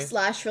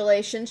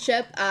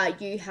 R/relationship,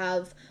 you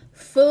have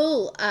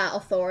full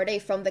authority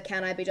from the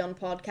Can I Be Done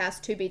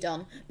podcast to be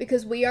done,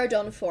 because we are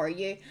done for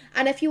you.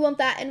 And if you want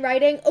that in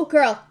writing, oh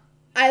girl,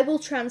 I will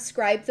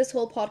transcribe this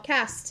whole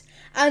podcast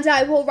and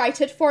I will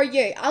write it for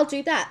you. I'll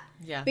do that.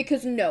 Yeah.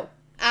 Because no,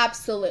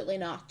 Absolutely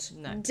not.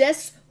 No.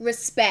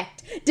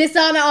 Disrespect.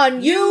 Dishonor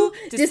on you.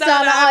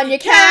 Dishonor on your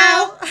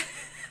cow.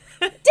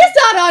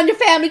 Dishonor on your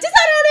family. Dishonor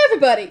on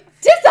everybody.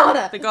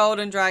 Dishonor. The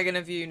Golden Dragon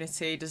of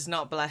Unity does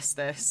not bless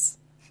this.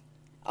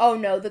 Oh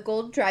no, the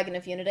Golden Dragon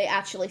of Unity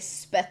actually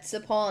spits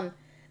upon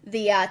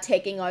the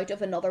taking out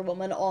of another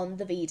woman on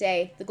the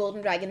V-Day. The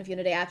Golden Dragon of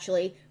Unity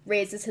actually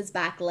raises his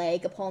back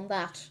leg upon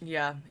that.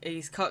 Yeah,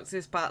 he's cocked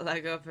his back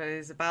leg up and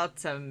he's about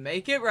to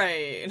make it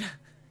rain.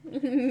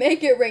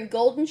 Make it rain.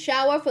 Golden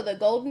shower for the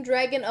Golden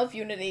Dragon of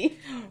Unity.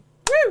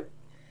 Woo!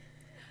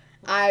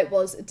 I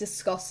was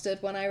disgusted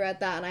when I read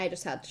that, and I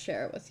just had to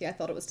share it with you. I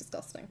thought it was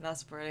disgusting.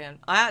 That's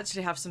brilliant. I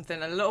actually have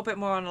something a little bit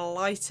more on a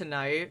lighter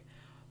note.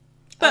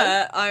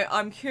 But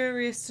I'm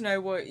curious to know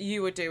what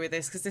you would do with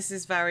this, because this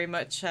is very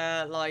much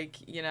was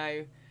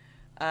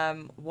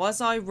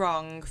I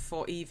wrong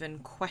for even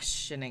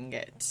questioning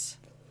it?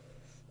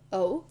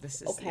 Oh,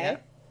 This is okay.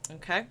 Yeah.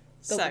 Okay.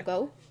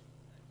 Go.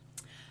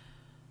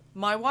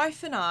 My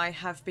wife and I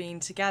have been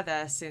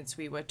together since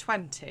we were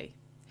 20.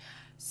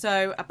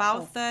 So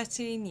about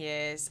 13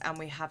 years, and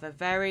we have a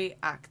very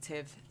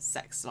active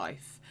sex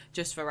life.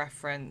 Just for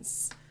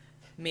reference,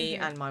 me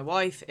and my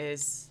wife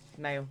is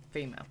male,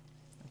 female.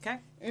 Okay?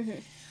 Mm-hmm.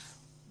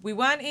 We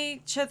weren't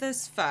each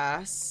other's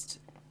first,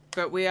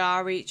 but we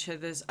are each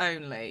other's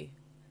only.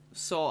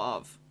 Sort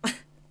of.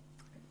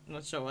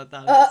 Not sure what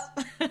that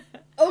is.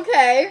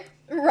 Okay,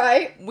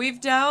 right. We've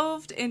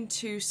delved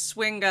into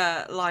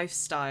swinger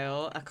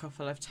lifestyle a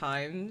couple of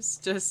times,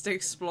 just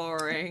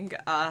exploring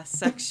our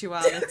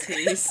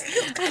sexualities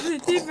and the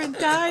different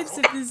types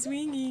of the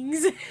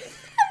swingings. And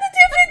the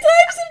different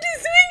types of the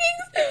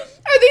swingings.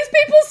 Are these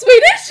people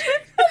Swedish?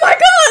 Oh my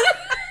god!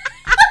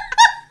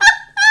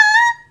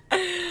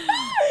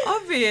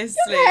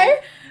 Obviously, Okay.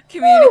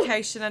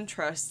 communication and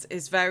trust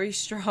is very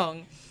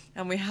strong,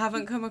 and we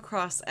haven't come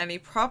across any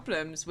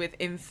problems with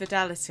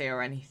infidelity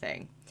or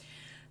anything.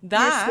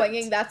 You're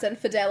swinging, that's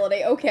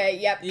infidelity. Okay,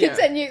 yep. Yeah.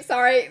 Continue,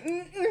 sorry.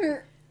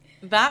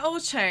 That all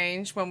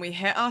changed when we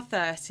hit our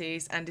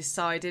 30s and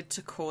decided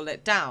to cool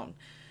it down.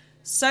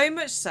 So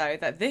much so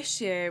that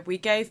this year we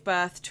gave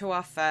birth to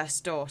our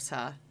first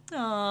daughter.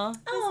 Aww,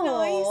 that's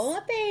Oh,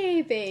 nice.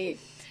 baby.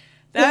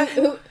 That-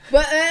 Who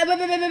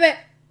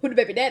the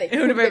baby daddy?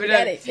 Who the baby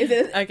daddy? Is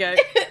it, Okay.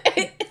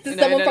 is it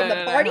someone from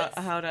the party?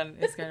 Hold on,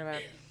 it's going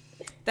about.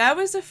 There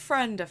was a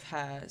friend of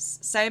hers,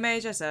 same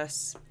age as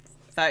us,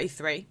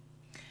 33,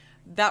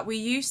 that we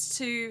used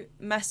to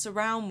mess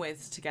around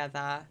with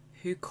together,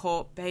 who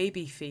caught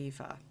baby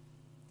fever.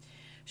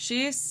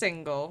 She is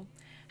single,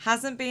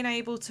 hasn't been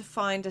able to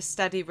find a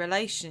steady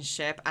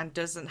relationship, and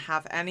doesn't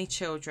have any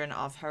children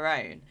of her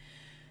own.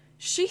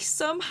 She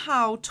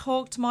somehow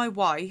talked my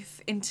wife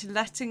into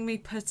letting me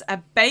put a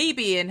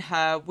baby in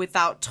her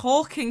without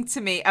talking to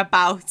me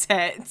about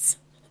it.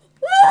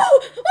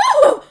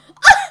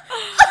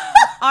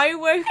 I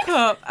woke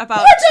up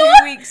about 2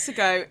 weeks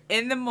ago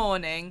in the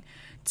morning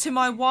to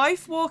my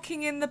wife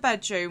walking in the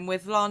bedroom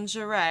with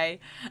lingerie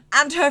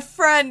and her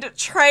friend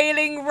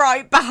trailing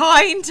right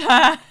behind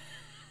her.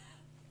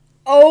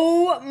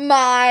 Oh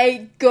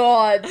my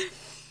god.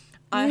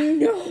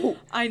 No.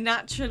 I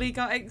naturally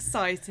got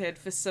excited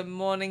for some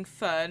morning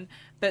fun,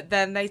 but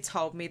then they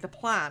told me the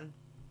plan.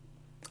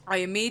 I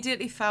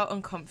immediately felt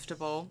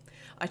uncomfortable.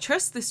 I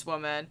trust this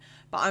woman,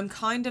 but I'm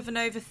kind of an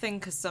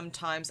overthinker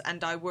sometimes,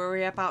 and I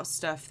worry about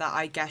stuff that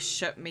I guess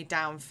shut me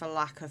down, for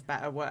lack of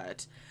better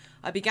word.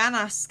 I began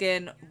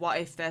asking, what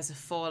if there's a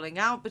falling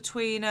out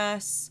between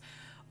us,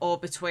 or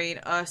between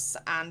us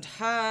and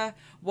her?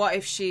 What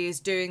if she is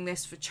doing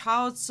this for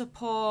child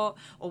support,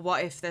 or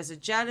what if there's a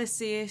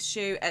jealousy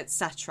issue,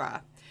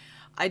 etc.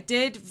 I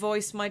did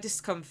voice my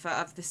discomfort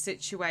of the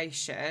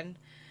situation,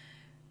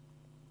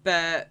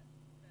 but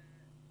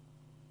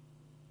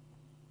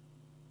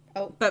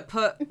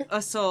put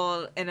us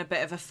all in a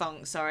bit of a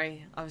funk.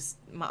 Sorry,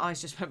 my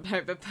eyes just went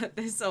blurry, but put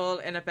this all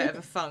in a bit of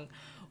a funk.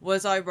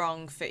 Was I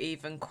wrong for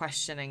even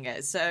questioning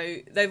it? So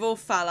they've all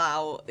fell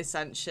out,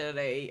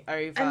 essentially,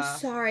 over...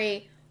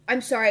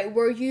 I'm sorry.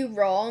 Were you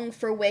wrong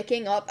for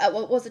waking up at,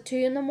 what was it, 2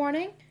 in the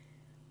morning?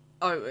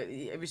 Oh,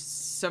 it was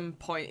some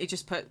point. He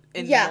just put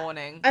in the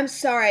morning. I'm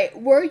sorry.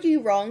 Were you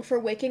wrong for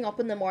waking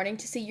up in the morning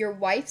to see your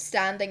wife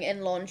standing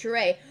in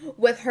lingerie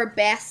with her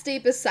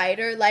bestie beside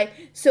her? Like,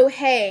 so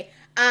hey,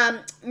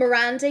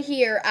 Miranda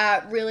here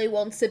really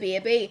wants a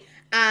baby.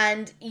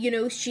 And, you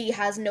know, she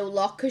has no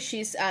luck because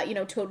she's,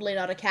 totally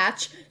not a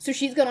catch. So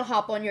she's going to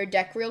hop on your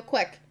dick real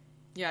quick.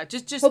 Yeah,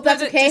 just Hope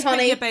that's okay, just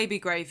honey. put your baby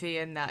gravy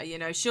in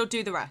there, she'll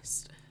do the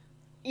rest.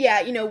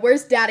 Yeah,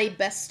 where's Daddy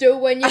Besto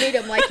when you need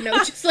him? Like,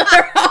 just let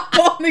her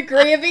hop on the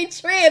gravy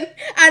train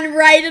and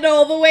ride it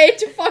all the way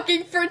to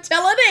fucking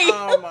fertility.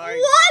 Oh my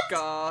What?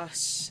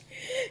 gosh.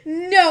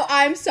 No,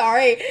 I'm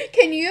sorry.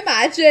 Can you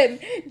imagine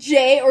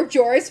Jay or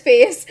Jor's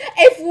face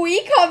if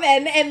we come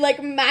in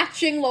like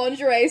matching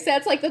lingerie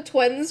sets like the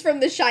twins from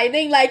The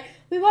Shining? Like,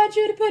 we want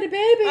you to put a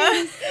baby in.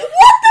 What the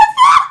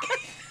fuck?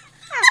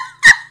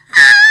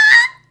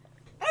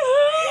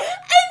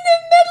 In the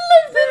middle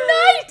of the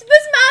night,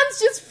 this man's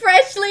just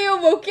freshly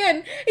awoken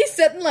He's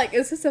sitting like,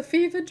 is this a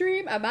fever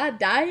dream? Am I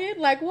dying?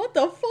 Like, what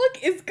the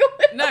fuck is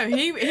going on? No,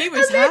 he was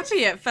And then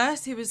happy at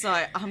first. He was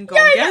like, I'm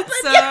gonna I know, get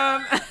but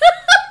some.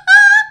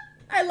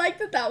 I like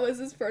that was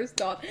his first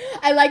thought.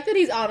 I like that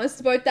he's honest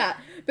about that.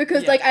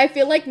 Because, Yeah. like, I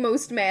feel like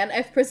most men,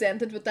 if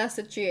presented with that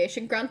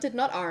situation, granted,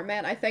 not our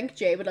men, I think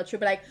Jay would literally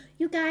be like,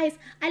 You guys,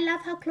 I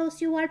love how close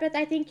you are, but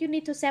I think you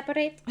need to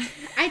separate.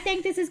 I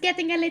think this is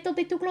getting a little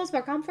bit too close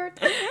for comfort.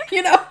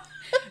 you know?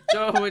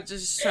 Joe would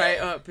just straight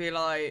up be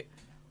like,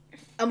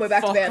 And we're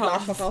back to fuck bed, Lara,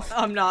 off. fuck off.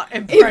 I'm not be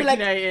like-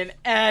 impregnating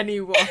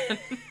anyone.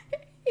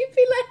 He'd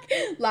be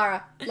like,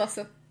 Lara,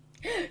 listen,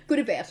 go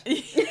to bed.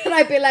 And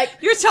I'd be like,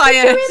 You're "But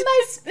tired." You're in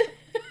my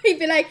he'd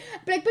be like,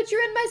 but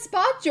you're in my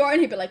spot, Joe.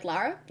 And he'd be like,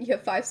 Lara, you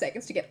have 5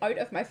 seconds to get out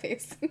of my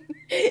face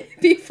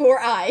before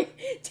I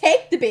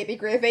take the baby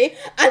gravy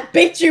and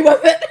beat you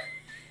with it.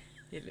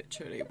 He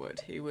literally would.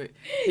 He would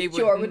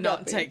Jor would not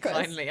not be take impressed.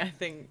 kindly, I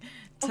think,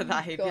 to Oh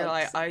that. He'd be God.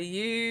 like, are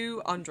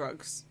you on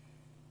drugs?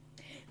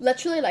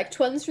 Literally like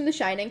twins from The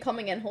Shining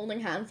coming in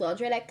holding hands,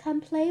 Audrey, like,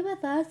 come play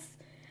with us.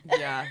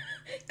 Yeah.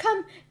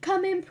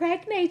 Come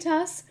impregnate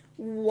us.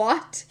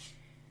 What?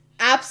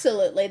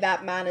 Absolutely,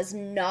 that man is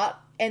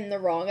not in the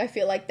wrong. I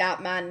feel like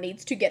that man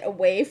needs to get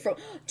away from...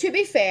 To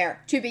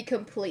be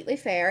completely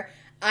fair,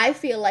 I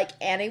feel like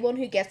anyone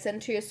who gets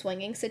into a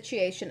swinging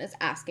situation is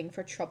asking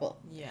for trouble.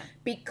 Yeah.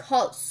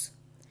 Because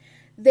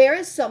there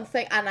is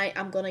something, and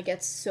I'm going to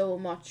get so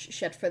much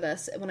shit for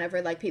this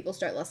whenever, like, people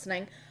start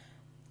listening.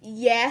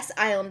 Yes,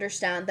 I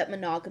understand that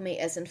monogamy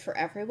isn't for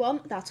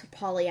everyone. That's what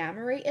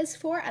polyamory is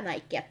for, and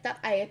I get that.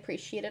 I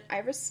appreciate it. I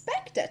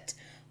respect it.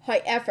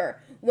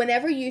 However,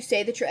 whenever you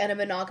say that you're in a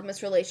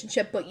monogamous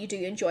relationship but you do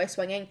enjoy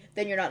swinging,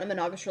 then you're not in a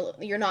monogamous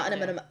you're not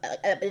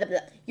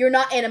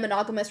in a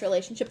monogamous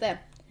relationship then.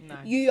 No.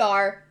 You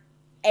are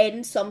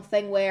in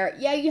something where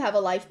you have a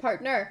life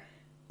partner,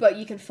 but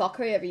you can fuck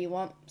whoever you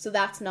want. So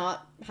that's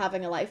not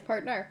having a life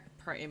partner.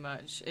 Pretty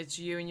much. It's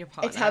you and your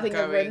partner. It's having a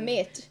going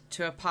roommate.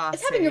 to a party.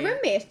 It's having a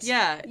roommate.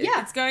 Yeah.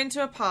 Yeah. It's going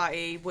to a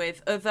party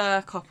with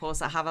other couples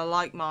that have a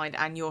like mind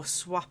and you're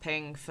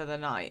swapping for the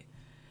night.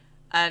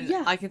 And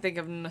Yeah. I can think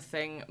of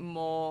nothing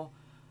more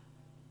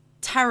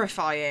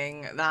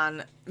terrifying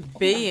than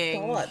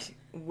being God.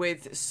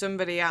 with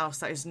somebody else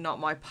that is not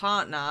my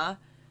partner,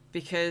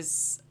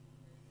 because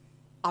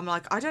I'm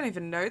like, I don't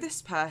even know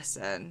this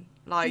person.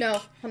 Like,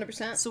 No,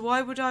 100%. so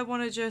why would I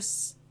want to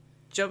just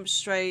jump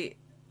straight,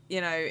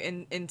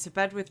 into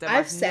bed with them?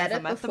 I've said never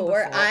it met them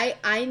before.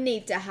 I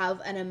need to have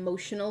an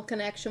emotional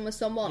connection with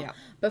someone Yeah.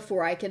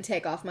 before I can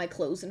take off my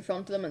clothes in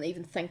front of them and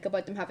even think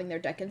about them having their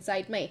dick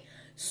inside me.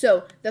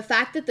 So the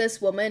fact that this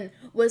woman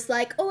was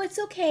like, oh, it's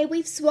okay,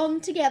 we've swung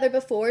together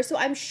before, so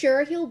I'm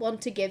sure he'll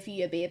want to give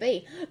you a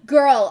baby.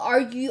 Girl, are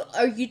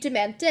you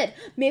demented?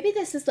 Maybe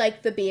this is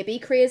like the baby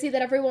crazy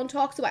that everyone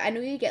talks about. I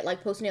know you get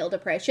like postnatal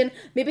depression.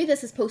 Maybe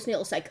this is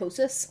postnatal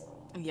psychosis.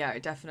 Yeah,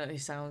 it definitely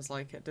sounds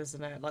like it,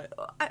 doesn't it? Like,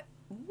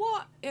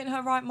 what in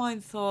her right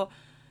mind thought,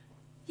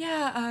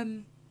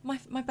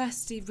 my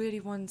bestie really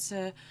wants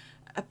a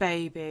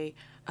baby,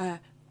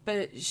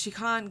 but she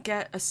can't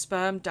get a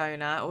sperm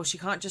donor, or she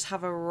can't just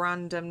have a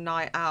random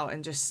night out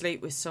and just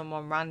sleep with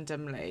someone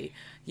randomly,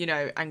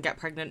 and get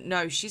pregnant.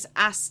 No, she's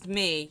asked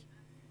me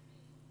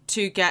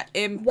to get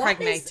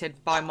impregnated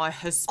by my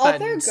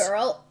husband.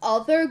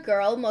 Other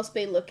girl must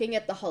be looking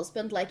at the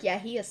husband like, yeah,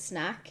 he is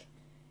snack.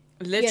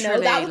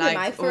 Literally, that would like, be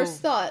my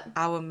first thought.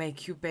 I will make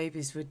cute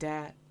babies with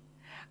that.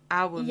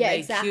 I will Yeah, make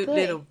exactly. cute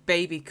little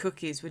baby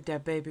cookies with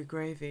that baby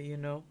gravy,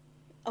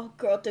 Oh,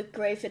 girl, the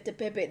grave at the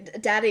baby.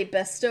 Daddy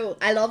Bisto.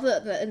 I love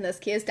that in this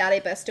case, Daddy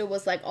Bisto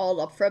was like all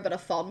up for a bit of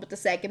fun, but the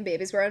second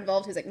babies were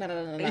involved. He's like,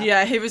 no.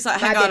 Yeah, he was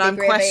like, My hang on, baby I'm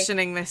gravy.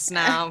 questioning this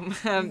now.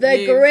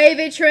 The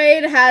gravy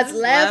train has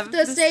left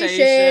the station.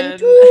 station.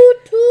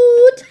 Toot,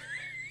 toot.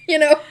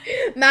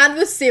 Man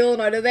was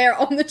sailing out of there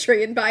on the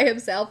train by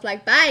himself,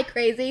 like, bye,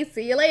 crazy,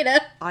 see you later.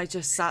 I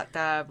just sat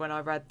there when I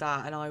read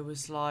that and I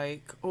was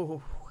like,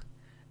 oh,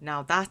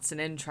 now that's an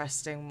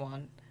interesting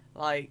one.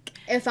 Like,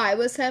 If I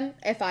was him,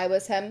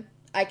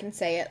 I can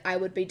say it, I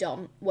would be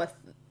done with...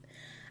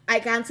 I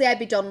can't say I'd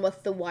be done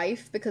with the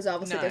wife, because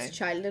obviously No. there's a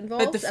child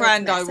involved. but the and it's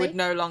friend I messy. would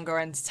no longer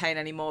entertain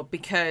anymore,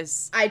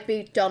 because I'd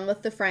be done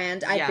with the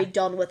friend. I'd Yeah. be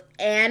done with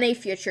any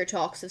future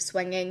talks of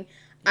swinging.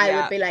 I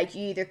Yeah. would be like,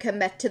 you either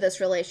commit to this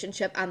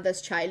relationship and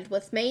this child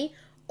with me,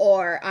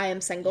 or I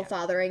am single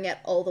fathering it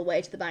all the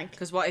way to the bank.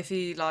 because what if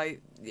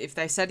if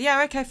they said,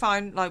 yeah, okay,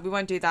 fine, like, we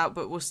won't do that,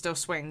 but we'll still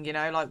swing,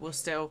 like, we'll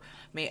still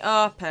meet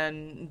up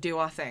and do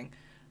our thing.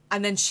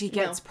 And then she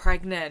gets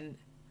pregnant.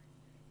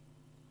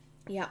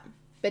 Yeah.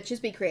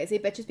 Bitches be crazy.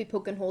 Bitches be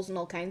poking holes in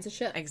all kinds of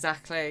shit.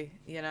 Exactly,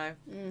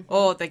 Mm-hmm.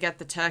 Or they get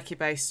the turkey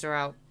baster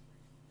out,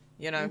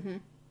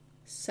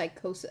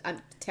 Psychosis.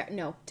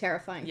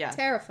 Terrifying. Yeah.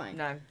 Terrifying.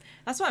 No,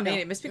 that's what I mean.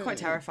 No. It must be quite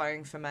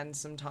terrifying for men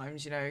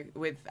sometimes,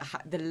 with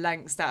the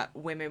lengths that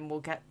women will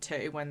get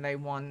to when they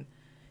want,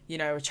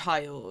 a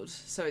child.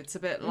 So it's a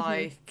bit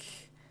like,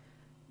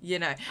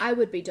 I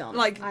would be done.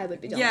 like, I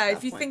would be done. yeah, at if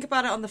that you point. think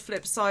about it on the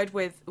flip side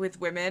with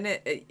women,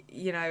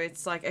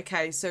 it's like,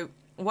 okay, so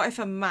what if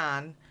a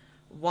man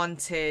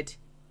wanted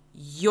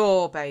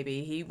your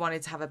baby. He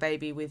wanted to have a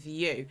baby with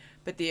you.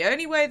 But the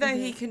only way that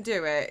he can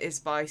do it is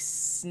by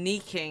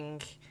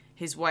sneaking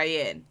his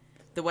way in,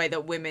 the way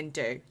that women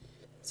do.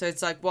 So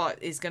it's like,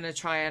 what? He's going to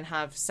try and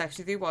have sex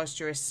with you whilst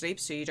you're asleep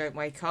so you don't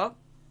wake up?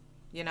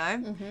 You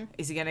know?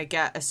 Is he going to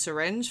get a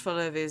syringe full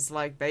of his,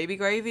 like, baby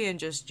gravy and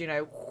just, you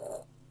know,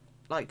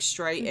 like,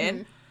 straight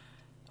in?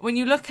 When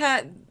you look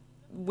at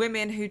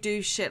women who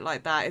do shit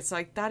like that, it's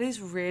like, that is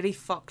really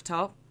fucked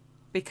up.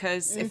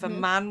 Because if a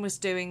man was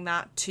doing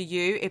that to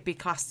you, it'd be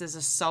classed as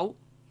assault.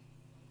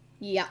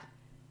 Yeah.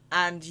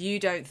 And you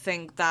don't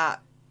think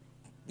that,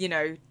 you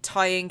know,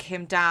 tying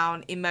him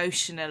down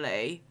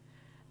emotionally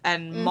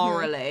and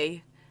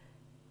morally,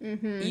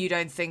 you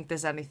don't think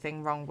there's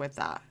anything wrong with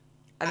that.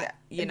 And,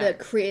 you know,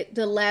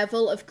 the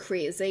level of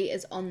crazy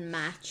is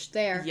unmatched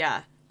there.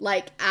 Yeah.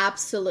 Like,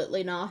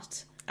 absolutely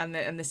not. And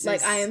this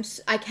like,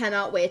 is... I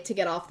cannot wait to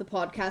get off the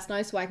podcast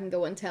now so I can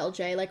go and tell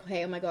Jay, like,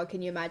 hey, oh my god,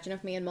 can you imagine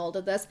if me and Mol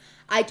did this?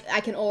 I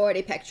can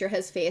already picture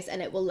his face,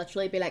 and it will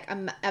literally be like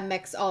a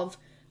mix of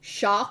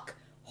shock,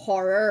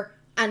 horror,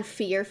 and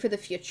fear for the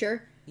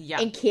future.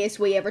 Yeah. In case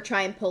we ever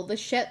try and pull this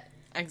shit.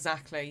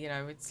 Exactly. You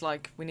know, it's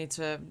like, we need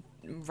to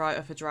write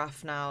up a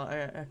draft now,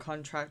 a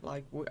contract,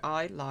 like,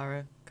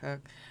 Lara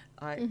Kirk,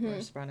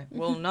 Rosa Brennan,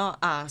 will not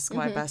ask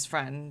my best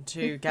friend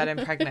to get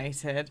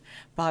impregnated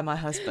by my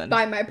husband.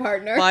 By my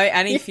partner. By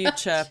any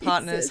future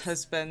partners,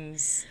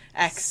 husbands,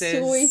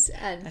 exes, sweet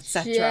and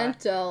etc.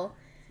 gentle.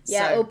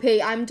 Yeah, So- OP,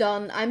 I'm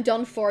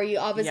done for you.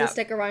 Obviously, Yep.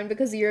 stick around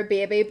because you're a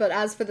baby, but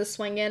as for the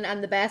swinging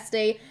and the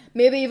bestie,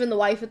 maybe even the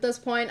wife at this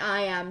point,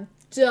 I am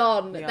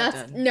done. We are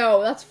That's done.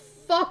 No, that's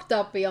fucked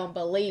up beyond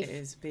belief. It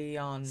is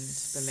beyond belief.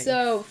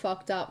 So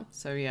fucked up.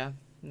 So yeah,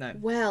 no.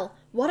 Well,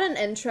 what an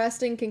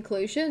interesting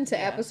conclusion to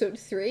episode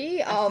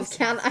 3 of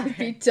Can I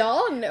Be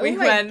Done? We oh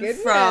my went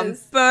goodness. from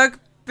bug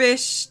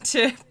bish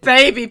to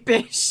baby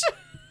bish.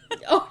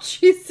 Oh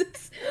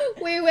Jesus!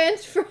 We went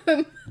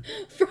from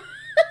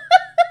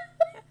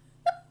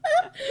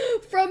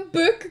from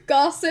book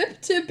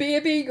gossip to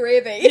baby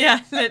gravy.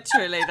 Yeah,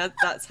 literally.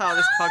 That's how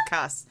this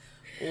podcast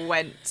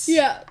went.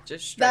 Yeah,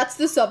 Just straight. that's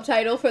the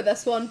subtitle for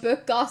this one: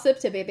 book gossip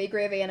to baby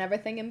gravy and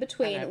everything in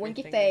between. And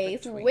Winky everything in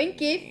face, between.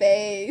 winky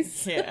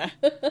face. Yeah.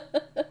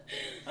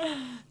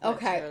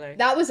 Okay, Literally.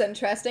 that was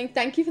interesting.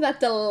 Thank you for that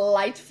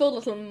delightful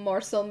little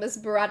morsel, Miss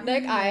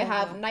Bradnick. I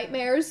have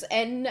nightmares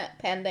in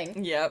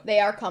pending. Yep. They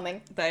are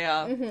coming. They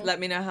are. Let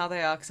me know how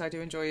they are, because I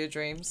do enjoy your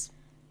dreams.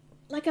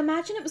 Like,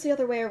 imagine it was the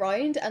other way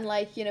around, and,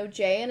 like, you know,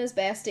 Jay and his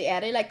bestie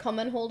Eddie, like, come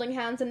in holding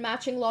hands in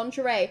matching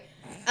lingerie,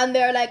 and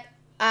they're like,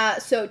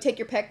 so take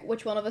your pick,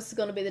 which one of us is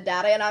going to be the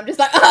daddy, and I'm just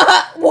like,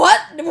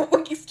 what?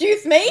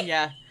 Excuse me?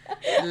 Yeah.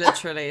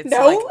 Literally. It's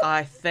No. like,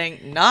 I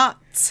think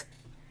not.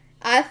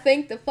 I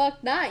think the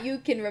fuck not. You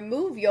can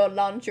remove your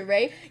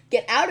lingerie,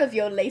 get out of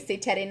your lacy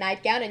teddy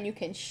nightgown, and you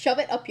can shove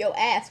it up your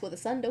ass where the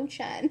sun don't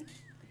shine.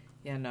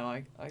 Yeah, no,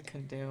 I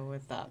couldn't deal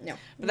with that. No.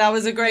 But that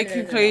was a great No,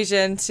 no, no.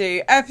 conclusion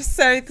to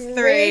episode 3.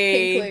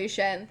 Great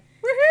conclusion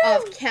Woohoo!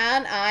 of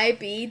Can I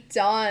Be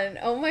Done?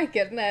 Oh my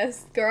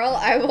goodness. Girl,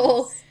 I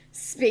will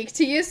speak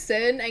to you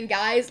soon. And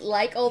guys,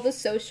 like all the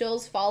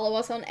socials, follow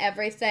us on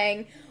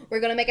everything. We're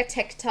gonna make a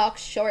TikTok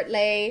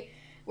shortly.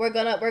 We're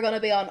gonna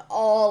be on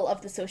all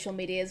of the social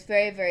medias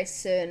very, very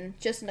soon.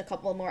 Just in a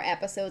couple more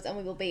episodes, and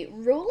we will be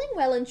rolling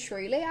well and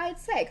truly, I'd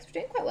say, because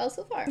we're doing quite well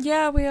so far.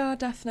 Yeah, we are,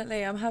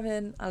 definitely. I'm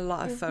having a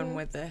lot of fun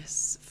with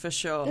this, for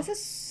sure. This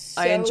is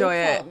so I enjoy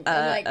it fun.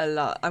 And, like, a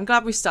lot. I'm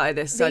glad we started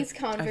this. these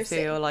I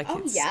feel like Oh,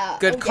 it's yeah.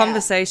 good Oh, yeah.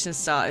 conversation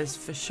starters,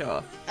 for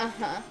sure.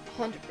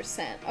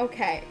 100%.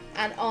 Okay,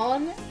 and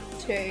on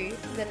to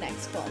the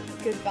next one.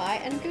 Goodbye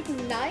and good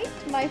night,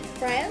 my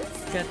friends.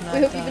 Good night, We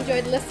hope you've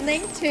enjoyed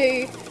listening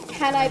to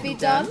Can I Be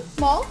Done,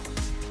 Mol?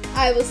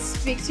 I will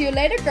speak to you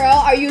later,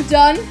 girl. Are you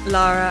done?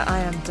 Lara, I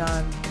am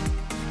done.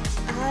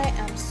 I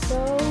am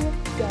so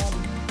done.